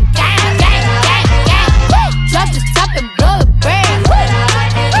know I'm gang, gang, gang, gang. Drop the top and blow the brand.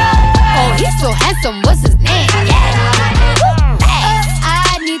 Oh, he's so handsome, what's his name?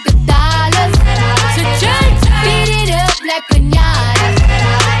 I need the dollars to just beat it up like pinata.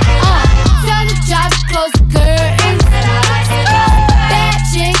 Tell the jobs, close the curtains. Bad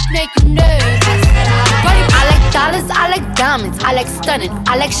chicks make you nervous. I like dollars, I like diamonds, I like stunning,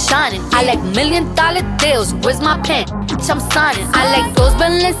 I like shining, I like $1 million deals. Where's my pen? Bitch, I'm signing. I like those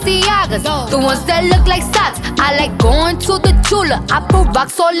Balenciagas, the ones that look like socks. I like going to the Tula, I put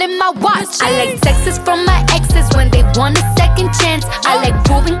rocks all in my watch. I like texts from my exes when they want a second chance. I like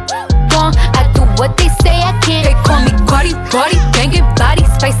proving wrong, I do what they say I can't. They call me Cardi, Cardi, banging body,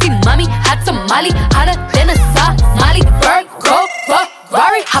 spicy mommy, hot tamale, hotter than a Somali. Virgo,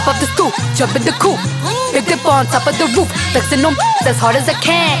 Ferrari, hop up the stoop, jump in the coupe. Big dip on top of the roof, flexing on as hard as I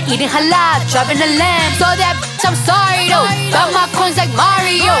can. Eating halal, driving a lamb. So that bitch, I'm sorry though. Got my coins like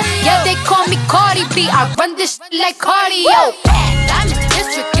Mario. Yeah, they call me Cardi B. I run this shit like cardio. I'm in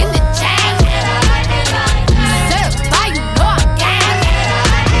district in the chain. Certified, you know I'm gang.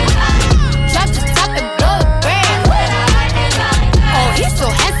 Drop the top and blow the brand. Oh, he's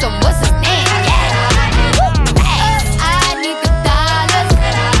so handsome, what's his name? I need the dollars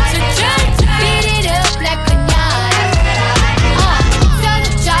to just beat it up like pinata. Tell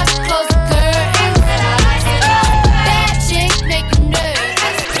the jobs, close the curtains. Bad chicks make you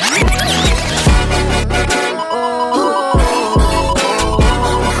nervous.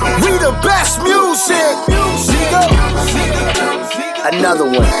 We the best music. Another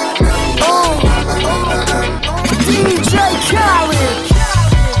one. DJ Khaled.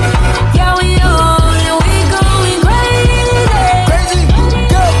 Yeah, we on and we going crazy. Crazy,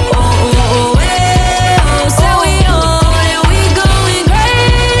 go. Oh, say we on and we going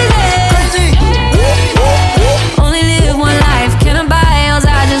crazy. Only live one life, can I buy else I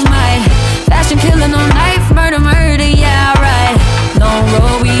just might. Fashion killer, no knife, murder, murder, yeah, right. Long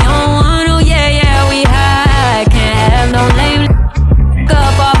road, we on one, oh yeah, yeah, we high. Can't have no lame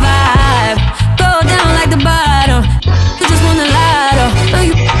up our vibe. Go down like the bottom, we just wanna lie.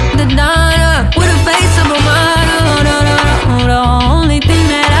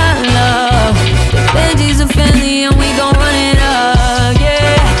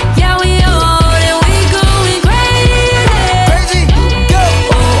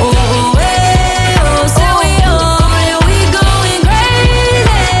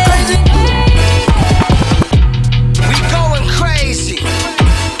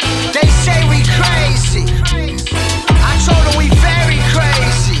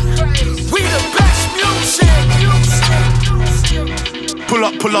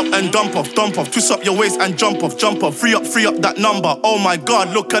 Pull up and dump off. Twist up your waist and jump off. Free up that number. Oh my God,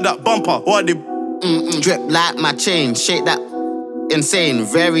 look at that bumper. What the drip like my chain, shake that insane,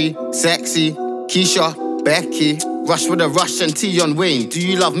 very sexy. Keisha, Becky, rush with a Russian T on Wayne. Do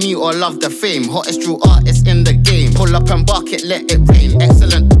you love me or love the fame? Hottest true artist in the game. Pull up and bark it, let it rain.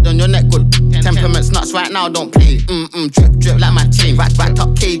 Excellent on your neck, good. Temperaments nuts right now, don't play. Drip like my chain. Right up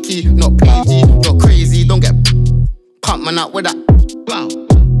cakey, not pagey, not crazy. Don't get pump man up with that. Wow,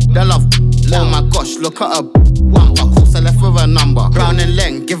 the love. Oh my gosh, look at her. Wow, of course I left with her number. Brown and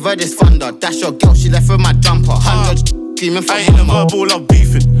Leng, give her this thunder. That's your girl, she left with my jumper. 100 screaming for I ain't a verbal love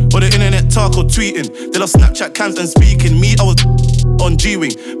beefing, or the internet talk or tweeting. They love Snapchat cams and speaking. Me, I was on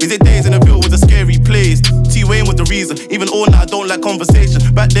G-Wing. Busy days in the Ville was a scary place. T-Wayne was the reason. Even all night I don't like conversation.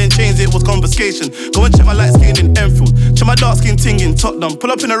 Back then chains it was confiscation. Go and check my light skin in Enfield. Check my dark skin ting in Tottenham. Pull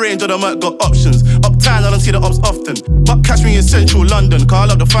up in the range or the Merc got options. Uptown I don't see the ops often, but catch me in central London, cause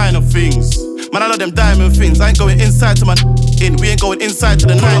I love the finer things. Man, I love them diamond things. I ain't going inside to my in. We ain't going inside to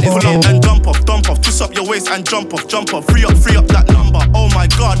the 90s. Pull up and dump off. Twist up your waist and jump off. Free up that number. Oh my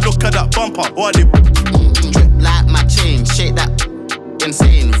God, look at that bumper. What the drip like my chain, shake that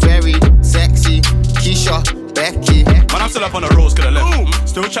insane, very sexy. Keisha, Becky. Man, I'm still up on the roads, could have left.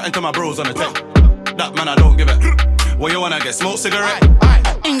 Still chatting to my bros on the tech. That man, I don't give it. What you wanna get? Smoke cigarette?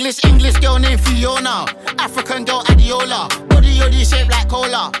 English girl named Fiona. African girl Adiola. Body yoddy shaped like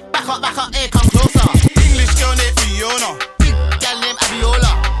cola. Back up, hey, come closer. English girl named Fiona. Big girl named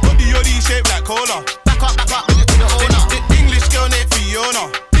Adiola. Body yoddy shaped like cola. Back up, bring it to the owner. English girl named Fiona.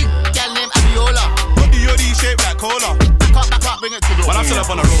 Big girl named Adiola. Body yoddy shaped like cola. Back up, bring it to the owner. Man, I'm still up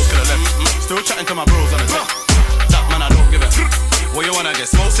on the road, could have left. Still chatting to my bros on the tech. That man, I don't give it. What you wanna get?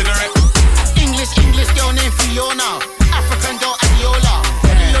 Smoke cigarette? English girl named Fiona. African girl Adiola.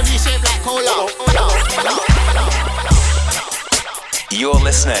 Body yoddy shaped like cola. You're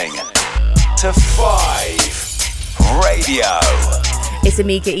listening to 5 Radio. It's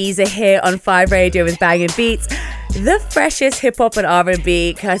Amika Isa here on 5 Radio with Banging Beats, the freshest hip-hop and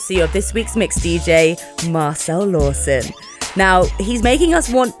R&B, courtesy of this week's mix DJ, Marcel Lawson. Now, he's making us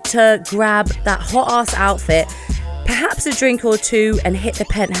want to grab that hot-ass outfit, perhaps a drink or two, and hit the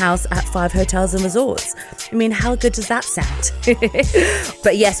penthouse at 5 Hotels and Resorts. I mean, how good does that sound?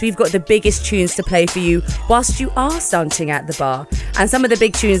 But yes, we've got the biggest tunes to play for you whilst you are stunting at the bar. And some of the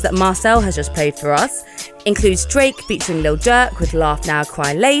big tunes that Marcel has just played for us includes Drake featuring Lil Durk with Laugh Now,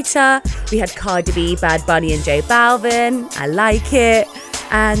 Cry Later. We had Cardi B, Bad Bunny and J Balvin, I Like It.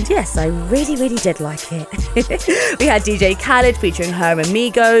 And yes, I really did like it. We had DJ Khaled featuring her and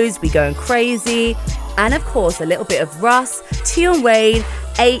Migos, We Going Crazy. And of course, a little bit of Russ, Tion Wayne,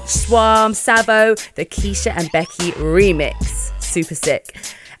 H, Swam, Savo, the Keisha and Becky remix. Super sick.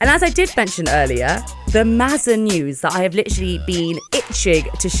 And as I did mention earlier, the Mazza news that I have literally been itching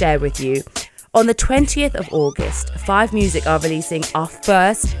to share with you. On the 20th of August, 5 Music are releasing our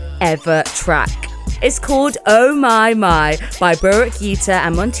first ever track. It's called Oh My My by Burak Yita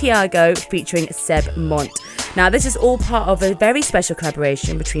and Montiago featuring Seb Mont. Now, this is all part of a very special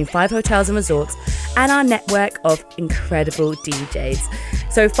collaboration between 5 Hotels and Resorts and our network of incredible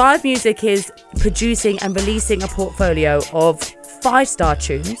DJs. So 5 Music is producing and releasing a portfolio of 5-star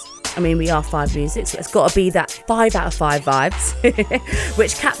tunes. I mean, we are 5 Music, so it's got to be that 5 out of 5 vibes,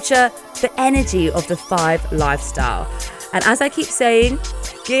 which capture the energy of the 5 lifestyle. And as I keep saying,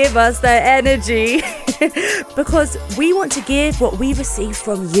 give us that energy because we want to give what we receive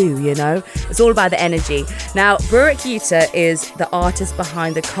from you, you know? It's all about the energy. Now, Burak Yita is the artist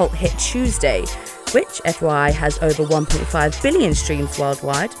behind the cult hit Tuesday, which, FYI, has over 1.5 billion streams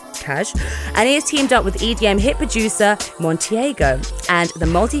worldwide, cash. And he has teamed up with EDM hit producer Montiago and the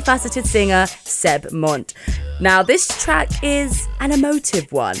multifaceted singer Seb Mont. Now, this track is an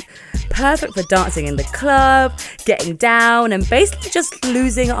emotive one, perfect for dancing in the club, getting down, and basically just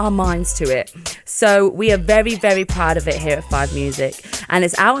losing our minds to it. So we are very, very proud of it here at 5 Music. And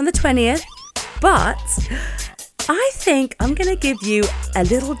it's out on the 20th, but I think I'm going to give you a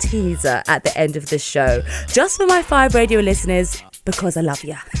little teaser at the end of this show, just for my 5 Radio listeners, because I love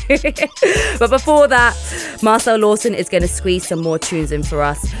ya. But before that, Marcel Lawson is going to squeeze some more tunes in for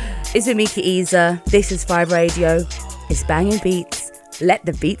us. It's Amika Isa. This is 5 Radio. It's Banging Beats. Let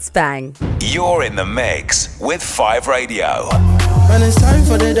the beats bang. You're in the mix with 5 Radio. When it's time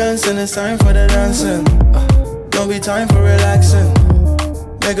for the dancing, it's time for the dancing. Don't be time for relaxing.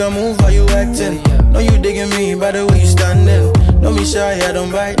 Make a move while you acting. Know you digging me by the way you standing. Don't be shy, I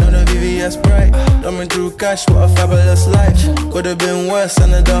don't bite, no the VVS bright. Dumbing through cash, what a fabulous life. Could've been worse,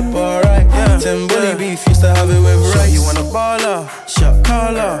 ended up alright. Tim Bully beef, used to have it with rice. You want a baller, shot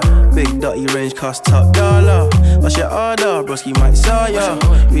caller. Big dirty range cost top dollar. What's your order? Broski might saw ya.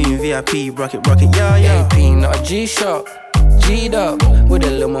 We in VIP, rocket, yeah. AP, not a G-Shock. G'd up with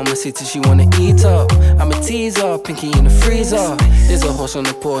a little mama city, she wanna eat up. I'm a teaser, pinky in the freezer. There's a horse on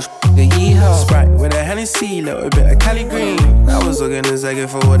the Porsche, the yeehaw. Sprite with a Hennessy, little bit of Cali Green. I was looking a second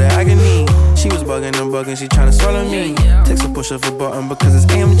for what the agony. She was bugging and bugging, she tryna swallow me. Takes a push of a button because it's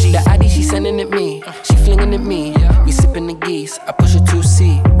AMG. The ID she sending at me, she flinging at me. We sipping the geese, I push a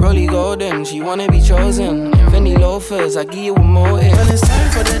 2C. Rolly golden, she wanna be chosen. Fendi loafers, I give you one more in. And it's time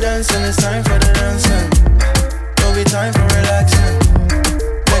for the dancing, it's time for the dancing. Don't be time for relaxing.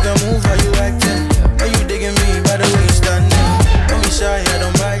 Make a move, how you acting? Are you digging me by the way you standing? Don't be shy, I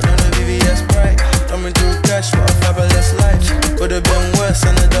don't bite, on the VVS bright. Coming through cash for a fabulous life. Could've been worse,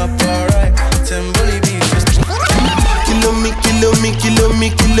 ended up alright. Tim Bully beef is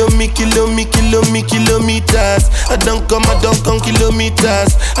kilometers. I don't come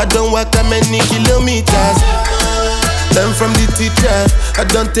kilometers. I don't walk that many kilometers. Learn from the teacher. I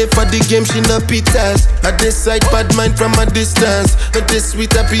don't take for the game, she no pitas. I decide bad mind from a distance. Not this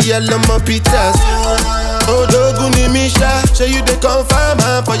sweet, I be all on my pitas. Oh, Doguni Misha, show you the confirm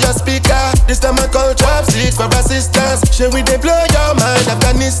for your speaker. This time I call chopsticks for assistance. Show we they blow your mind,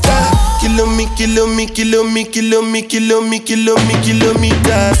 Afghanistan. Kilometers.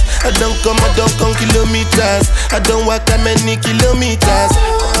 I don't come kilometers. I don't walk that many kilometers.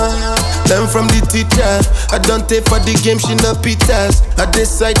 Learn from the teacher. I don't take for the game, she no pitas. I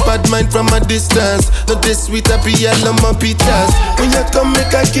decide bad mind from a distance. Not this sweet, I be all on my pitas. When you come,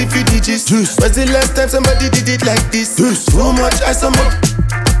 make I give you digits. When's the last time somebody did it like this? Too much ice on my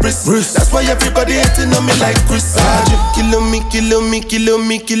wrist. That's why everybody hating on me like Chris. Kilometers.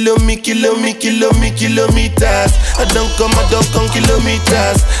 I don't come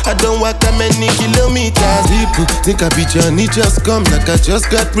kilometers. I don't walk that many kilometers. People think I be Johnny, just come. Like I just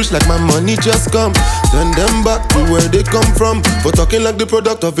got rich, like my money just come. Send them back to where they come from. For talking like the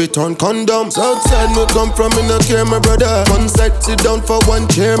product of a torn condom. Southside no come from, me no care, my brother. One side, sit down for one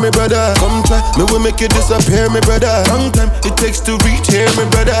chair, my brother. Come try, me will make you disappear, my brother. Long time it takes to reach here, my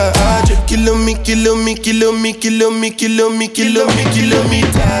brother.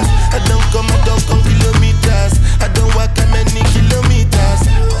 Kilometers. I don't come kilometers. I don't walk that many kilometers.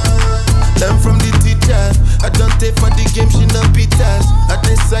 Learn from the teacher. I don't take for the game, she no pitas. I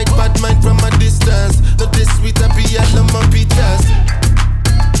decide bad mind from a distance. Not this sweet, I be all on my pitas.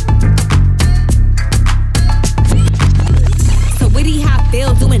 So witty, how I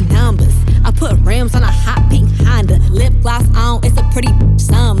feel doing numbers. I put rims on a hot pink Honda. Lip gloss on, it's a pretty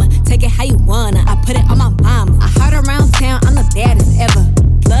summer. Take it how you wanna, I put it on my mama. I heard around town, I'm the baddest ever.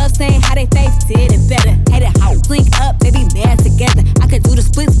 Love saying how they face did it better. Hate it how link up, they be mad together. I could do the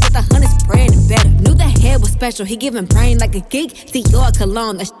splits with 100 spread and better. Knew the head was special, he giving brain like a geek. Dior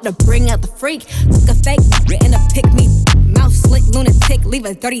cologne, that shit'll bring out the freak. Look a fake, and a pick me. Mouth slick, lunatic, leave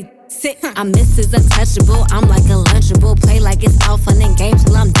a dirty sick. I'm Mrs. Untouchable, I'm like a lunchable. Play like it's all fun and games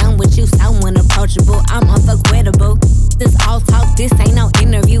till I'm done with you. Sound unapproachable, I'm unforgettable. This all talk, this ain't no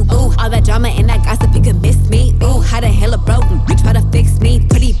interview. Ooh, all that drama and that gossip, you can miss me. Ooh, how the hell it broke? You try to fix me.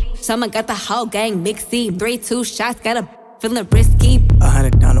 Pretty summer got the whole gang mixy. 3-2 shots, got a feeling risky.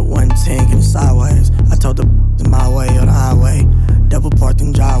 100 down to 110, getting sideways. I told the my way or the highway. Double parked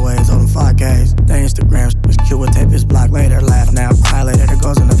in driveways on them 5Ks. The Instagram was cute with tape his block later. Laugh now, cry later. There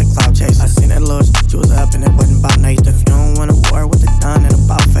goes another cloud chase. I seen that little she was up and it wasn't about Nate. If you don't want to war with the done and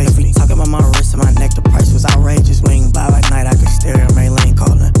about face. We talking about my wrist and my neck, the price was outrageous. We ain't by at night, I could stare at Maylene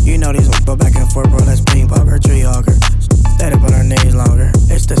calling. You know these will go back and forth, bro. Let's ping poker, tree hugger. Steady but her knees longer.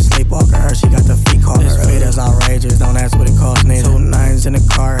 It's the sleepwalker, her, she got the feet calling. This feet is outrageous, don't ask what it costs neither. 2 9s in the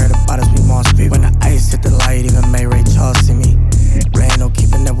car, heard about us, we more speed. When the ice hit the light, even May Ray Charles see me. Man, no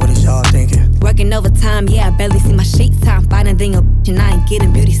keeping up, what is y'all thinking? Working overtime, yeah, I barely see my sheets. Time finding thing up, and I ain't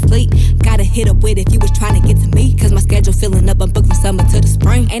getting beauty sleep. Gotta hit up with if you was trying to get to me. Cause my schedule filling up, I'm booked from summer to the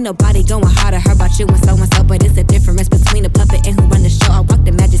spring. Ain't nobody going harder, heard about you and so, but it's a difference between a puppet and who run the show. I walk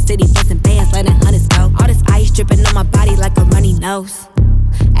the Magic City, busting bands, letting hunters go. All this ice dripping on my body like a runny nose.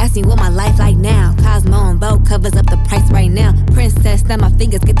 Ask me what my life like now. Cosmo and Vogue covers up the price right now. Princess, snap my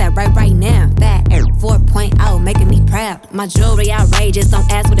fingers, get that right now. That 4.0, making me proud. My jewelry outrageous, don't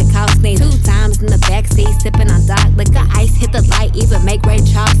ask what it costs me. 2 times in the backseat, sipping on dark liquor. Ice hit the light, even make Ray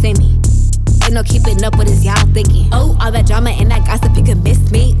Charles see me. Ain't no keeping up with this, y'all thinking. Oh, all that drama and that gossip, you can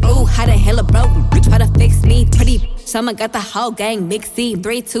miss me. Oh, how the hell it broke? Try to fix me. Pretty summer got the whole gang mixy.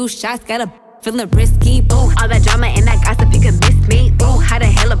 3-2 shots, got a feeling risky. Ooh, all that drama and that gossip, you can miss me. Ooh, how the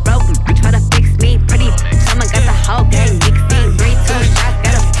hell it broke? Try to fix me. Pretty summer got the whole gang mixy. 3-2 shots,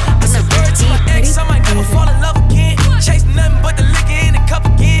 got a feeling risky. I might never fall in love again. Chasing nothing but the liquor in the cup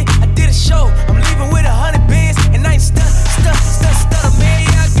again. I did a show, I'm leaving with 100 bands. And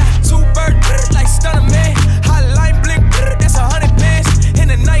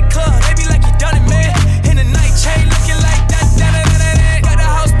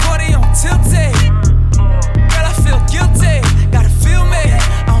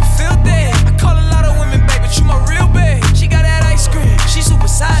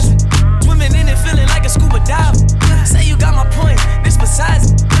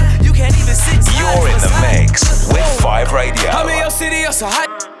city on some hot.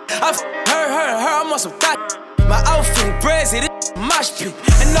 I her, I'm on some thot. My outfit brazy, this mosh pit.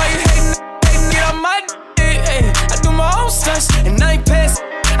 And all you hating, get on my dick. I do my own stunts, and I ain't pass.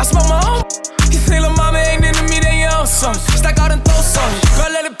 I smoke my own. You think lil' mama ain't into me, then you own some. Stack out and throw some, girl,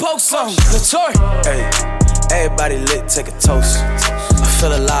 let it poke some. Latour. Hey, everybody lit, take a toast. I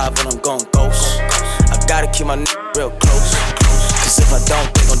feel alive when I'm going ghost. I gotta keep my real close. Cause if I don't,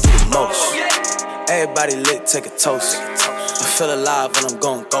 they gon' do the most. Everybody lit, take a toast. I feel alive when I'm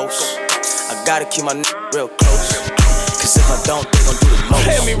going ghost. I gotta keep my real close. Cause if I don't, they gon' do the most.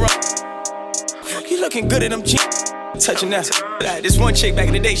 Play me wrong. You looking good at them jeans. Touching that. This one chick back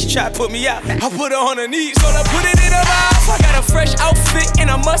in the day, she tried to put me out. I put her on her knees, so I put it in her mouth. I got a fresh outfit,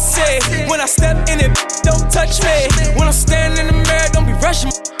 and I must say, when I step in it, don't touch me. When I'm standing in the mirror, don't be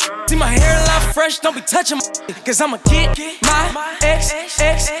rushing. See my hairline fresh, don't be touching my. Cause I'ma get my ex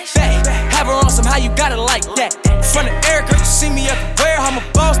back. Have her on some how you got it like that. In front of Erica, you see me everywhere. I'm a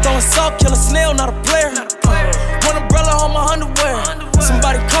boss, throwing salt, kill a snail, not a player. One umbrella on my underwear.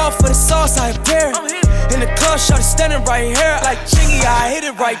 Somebody call for the sauce, I appear. In the club, shorty standing right here. Like Chingy, I hit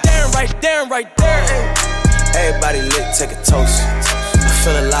it right there and right there and right there. Everybody lit, take a toast. I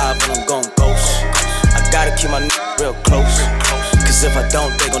feel alive when I'm going ghost. I gotta keep my real close. Cause if I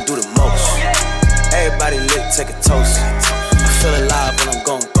don't, they gon' do the most. Everybody lit, take a toast. I feel alive when I'm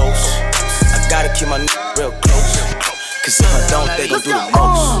going ghost. I gotta keep my real close. Cause if I don't, they gon' do the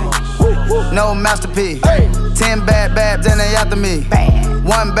most. No masterpiece. 10 bad babs and they after me.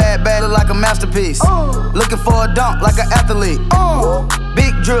 One bad look like a masterpiece. Looking for a dunk like an athlete.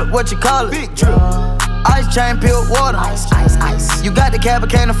 Big drip, what you call it? Big drip. Ice chain, peeled water. Ice. You got the cab, but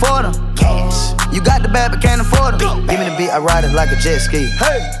can't afford them. Cash. You got the bad, but can't afford them. Give me the beat, I ride it like a jet ski.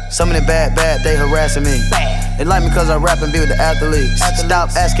 Hey. Some of the bad, they harassing me. They like me cause I rap and be with the athletes.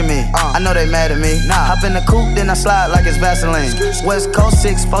 Stop asking me, I know they mad at me. Hop in the coupe, then I slide like it's Vaseline. West Coast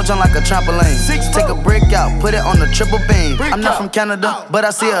 6, fold jump like a trampoline. Take a brick out, put it on the triple beam. I'm not from Canada, but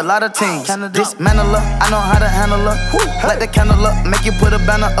I see a lot of teams. Dismantle her, I know how to handle her. Light the candle up, make you put a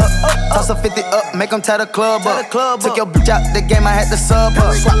banner up. Toss a 50 up, make them tie the club up. Took your bitch out the game, I had to sub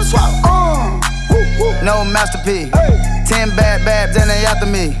up. No masterpiece. 10 bad babs and they after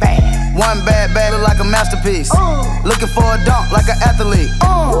me. One bad look like a masterpiece. Looking for a dunk like an athlete.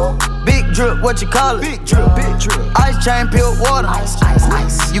 Big drip, what you call it? Big drip. Ice chain, peeled water. Ice.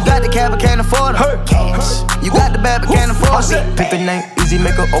 You got the cab, but can't afford it. Cash. You got the bad, but can't afford it. Pick the name, easy,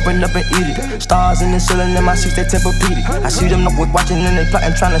 make her open up and eat it. Stars in the ceiling in my seats, they Tempur-Pedic. I see them up with watching and they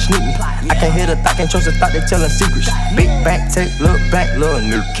plotting, trying to sneak me. I can't hear the thought, can't trust the thought, they telling secrets. Big bank, take, look back, little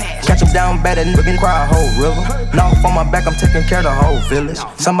nigga. Catch them down bad and nigga cry a whole river. Now I'm on my back, I'm taking care of the whole village.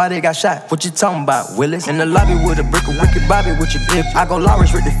 Somebody got shot, what you talking about, Willis? In the lobby with a brick of wicked Bobby with your dip. I go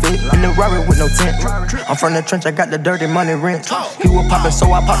Lawrence with the fit, in the Rari with no tent. I'm from the trench, I got the dirty money rent. He was poppin',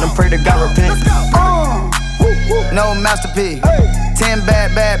 so I popped and pray to God repent. No masterpiece. 10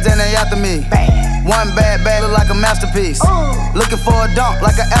 bad babs and they after me. One bad look like a masterpiece. Looking for a dunk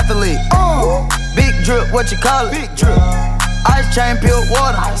like an athlete. Big drip, what you call it? Big drip. Ice chain, peeled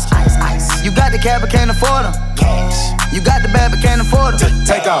water. Ice. You got the cab, but can't afford them. Cash. You got the bad, but can't afford them.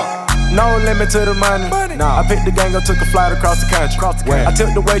 Take off. No limit to the money. Nah, I picked the gang up, took a flight across the country. I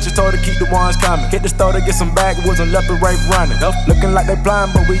took the waitress, told her to keep the ones coming. Hit the store to get some backwoods and left and right running. Looking like they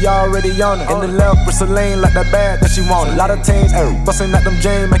blind, but we already on it. In the left with Celine, like that bag that she wanted. A lot of teams, bustin' at them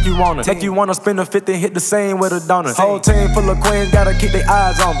jeans, make you wanna. Make you wanna spend a 50, hit the scene with a donut. Whole team full of queens, gotta keep their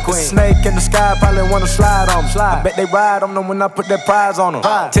eyes on me. Snake in the sky, probably wanna slide on me. I bet they ride on them when I put that prize on them.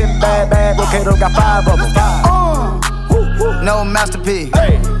 10 bad, okay, though got 5 of them. No masterpiece.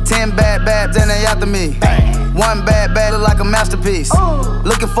 10 bad babs and they after me. One bad look like a masterpiece.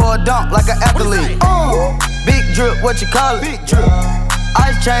 Looking for a dunk like an athlete. Big drip, what you call it? Big drip.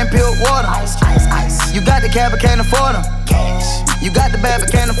 Ice chain, peeled water. Ice. You got the cab, but can't afford them. Cash. You got the bad,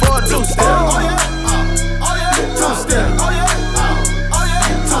 but can't afford them. 2-step. Oh yeah. 2-step. Oh yeah.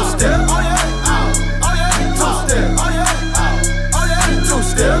 2-step. Oh yeah. 2-step. Oh yeah.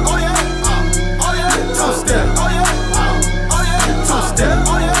 2-step. Oh yeah. 2-step. Oh yeah.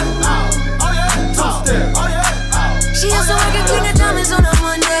 2-step. She used to work and clean the diamonds on a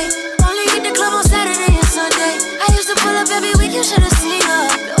Monday. Only hit the club on Saturday and Sunday. I used to pull up every week, you should've seen her.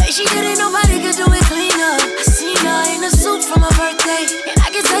 The way she did it, nobody could do it cleaner. I seen her in a suit for my birthday, and I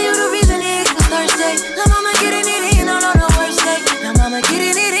can tell you the reason it was Thursday. La mama getting it in on the worst day. La mama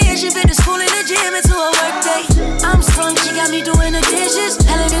getting it in, she fit the school and the gym into a work day. I'm sprung, she got me doing the dishes.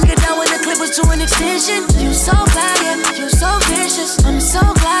 Elegance get down when the clip was to an extension. You so bad, yeah, you so vicious. I'm so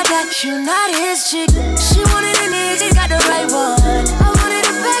glad that you not his chick. She wanted a nigga, got the right one. I wanted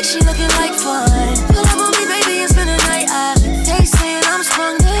it back, she looking like fun. Pull up on me, baby, and spend the night. I taste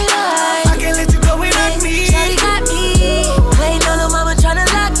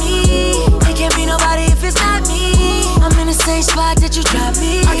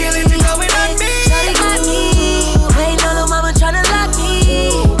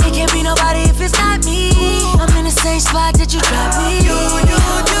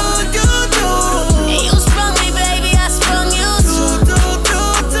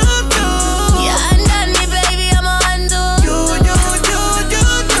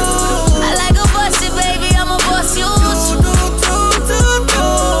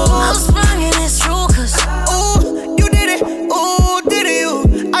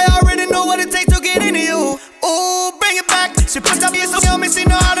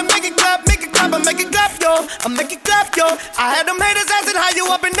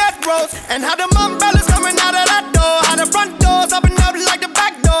doors. And how the umbrellas coming out of that door. How the front doors open up like the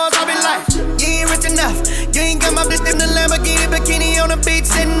back doors. I be like, you ain't rich enough. You ain't got my bitch in the Lamborghini bikini on the beach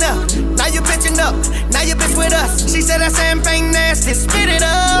sitting up. Now you bitching up, now you bitch with us. She said that champagne nasty, spit it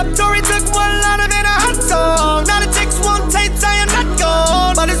up. Tory took one line of it, a hot song. Now the chicks want tape saying not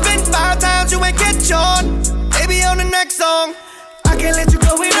gone. But it's been 5 times, you ain't catch on. Baby on the next song, I can't let you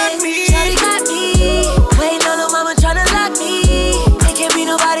go without me. Shawty got me, waiting on the mama tryna lock me. It can't be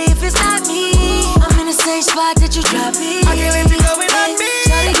nobody if it's not me. I'm in the same spot that you dropped me. I can't let you go without me.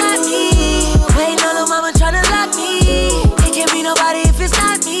 Shawty got me, waiting on the mama tryna lock me. It can't be nobody if it's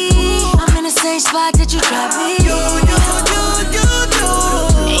not me. I'm in the same spot that you dropped me. You.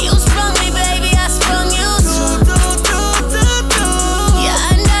 And you sprung me, baby, I sprung you. You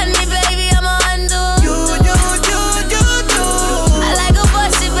undone me, baby, I'ma undo. I like a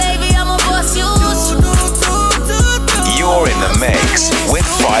bossy, baby, I'ma boss you. You're in the mix with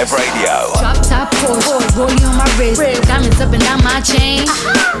 5 Radio. Drop top Porsche, rollie on my wrist, diamonds up and down my chain.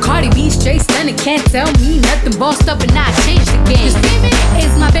 Cardi B straight stunning, can't tell me nothing. Bossed up and I changed the game.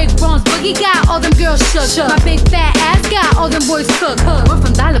 It's my big bronze boogie, got all them girls shook. My big fat ass got all them boys cooked. Went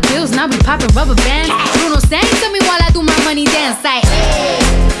from dollar bills, now we popping rubber bands. Bruno sang to me while I do my money dance like hey.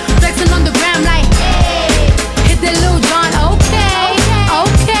 Flexing on the gram like hey. Hit the Lil Jon, okay.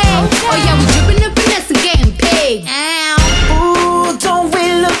 Oh yeah, we dripping the finesse and getting paid. Ooh, don't we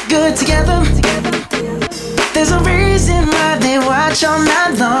look good together? There's a reason why they watch all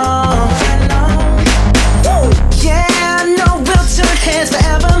night long. Yeah, I know we'll turn heads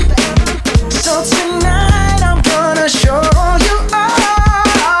forever. So tonight I'm gonna show you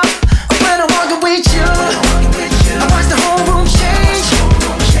off. When I'm walking with you, I watch the whole room change.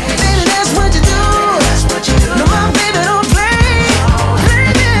 Baby, that's what you do. No, my baby don't play.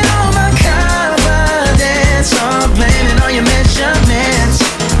 Blame it on my confidence, or blame it on your measurements.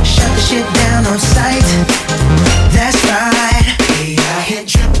 Shut the shit down on sight. That's right. Hey, I hit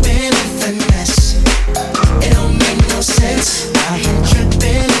dripping in finesse. It don't make no sense. I hit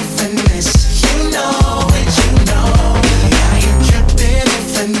dripping in finesse. You know it, you know. Hey, I hit dripping in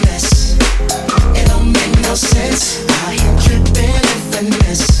finesse. It don't make no sense. I hit dripping in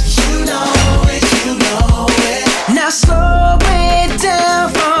finesse. You know it, you know it. Now slow it down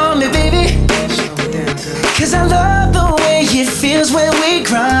for me, baby. 'Cause I love the way it feels when we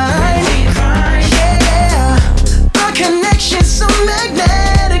grind. Connection so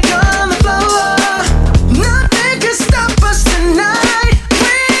magnetic on the floor. Nothing can stop us tonight.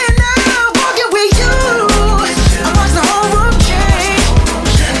 We're now walking with you. I watch the whole room change.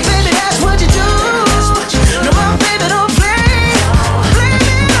 Baby, that's what you do. No, my baby don't play. Blame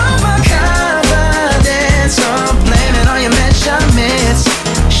it on my confidence, or blame it on your measurements.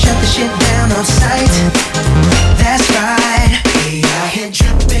 Shut the shit down on sight. That's right. Hey, I hit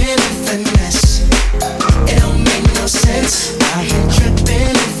dripping in finesse. It don't make no sense. I hit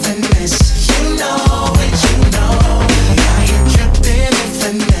dripping in finesse. You know it, you know. I hit dripping in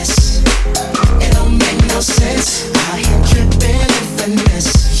finesse. It don't make no sense. I hit dripping in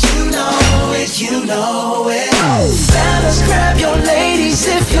finesse. You know it, you know it. Fellas, grab your ladies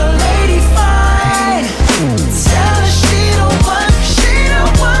if your lady fine. Tell her she don't want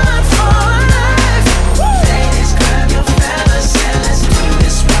for life. Ladies, grab your fellas and let's do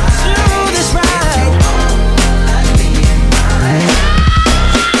this right. Do this right.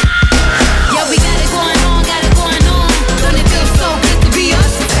 Yeah, we got it going on, Don't it feel so good to be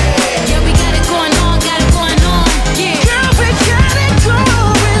us? Yeah, we got it going on, yeah. Girl, we got it going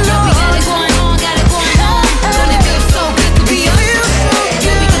on. Yeah, we got it going on, Don't it feel so good to be us?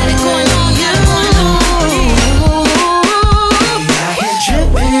 Yeah, we got it going on, yeah. I hit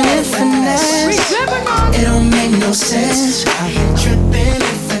dripping in finesse. It don't make no sense. I hit dripping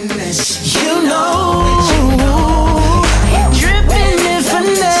in finesse. You know. I hit dripping in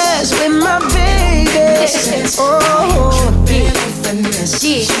finesse with my baby. Oh, dripping in finesse.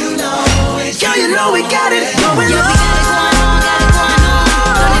 You know it. Girl, you know we got it going on.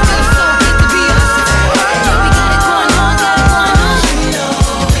 Don't it feel so good to be us? Yeah, we got it going on, You know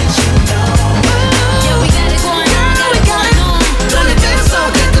it, you know it. Yeah, we got it going on, Don't it feel so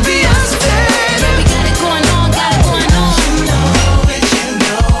good to be us? Yeah, we got it going on, You know it, you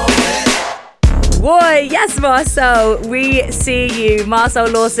know it. Boy, yes, Marcel, we see you. Marcel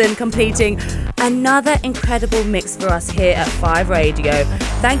Lawson completing another incredible mix for us here at 5 Radio.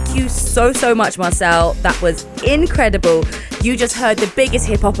 Thank you so much, Marcel. That was incredible. You just heard the biggest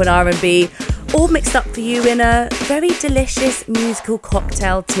hip-hop and R&B, all mixed up for you in a very delicious musical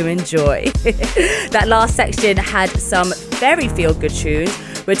cocktail to enjoy. That last section had some very feel-good tunes,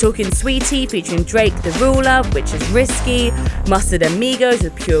 We're talking Sweetie featuring Drake the Ruler, which is Risky, Mustard Amigos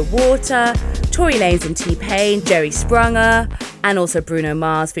with Pure Water, Tory Lanez and T-Pain, Jerry Sprunger, and also Bruno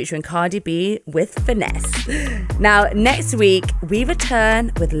Mars featuring Cardi B with Finesse. Now, next week, we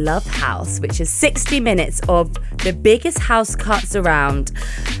return with Love House, which is 60 minutes of the biggest house cuts around,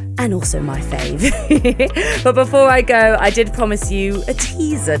 and also my fave. But before I go, I did promise you a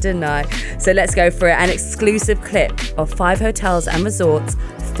teaser, didn't I? So let's go for it. An exclusive clip of 5 Hotels and Resorts'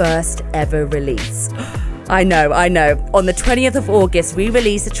 first ever release. I know. On the 20th of August, we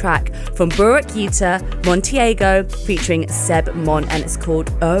released a track from Burak Yeater, Montiego, featuring Seb Mon, and it's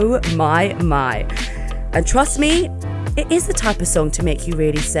called Oh My My. And trust me, it is the type of song to make you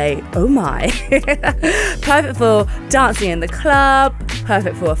really say, oh my. Perfect for dancing in the club,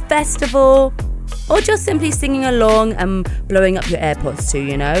 perfect for a festival, or just simply singing along and blowing up your AirPods too,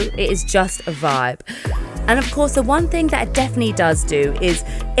 you know? It is just a vibe. And of course, the one thing that it definitely does do is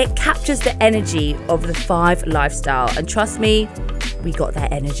it captures the energy of the 5 lifestyle. And trust me, we got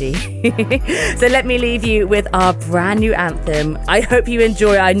that energy. So let me leave you with our brand new anthem. I hope you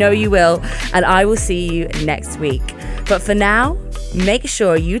enjoy, I know you will, and I will see you next week. But for now, make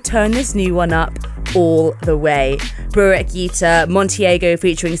sure you turn this new one up all the way. Burak Yeater, Montiego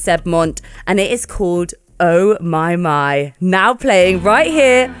featuring Seb Mont, and it is called Oh My My. Now playing right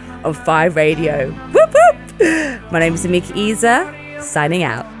here on 5 Radio. Whoop whoop! My name is Amika Isa, signing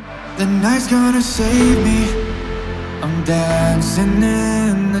out. The night's gonna save me. I'm dancing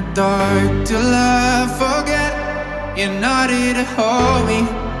in the dark till I forget you're not here to hold me.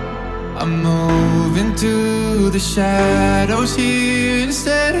 I'm moving to the shadows here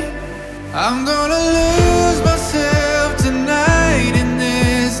instead. I'm gonna lose myself tonight in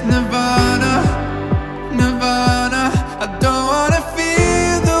this Nirvana. I don't wanna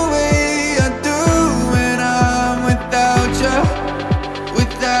feel the way I do when I'm without you.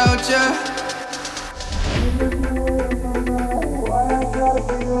 Why I gotta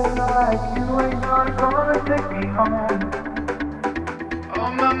feel like you ain't gonna come and take me home. Oh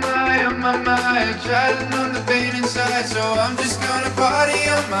my mind, trying to numb the pain inside, so I'm just gonna party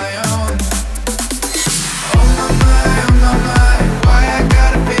on my own. Oh my mind, why I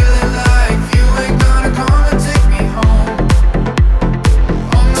gotta feel it like you ain't gonna come and take me home.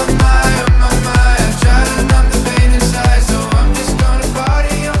 Oh my mind, trying to numb the pain inside, so I'm just gonna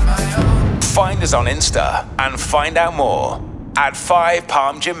party on my own. Find us on Insta and find out more at 5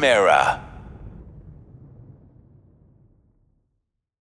 Palm Jumeirah.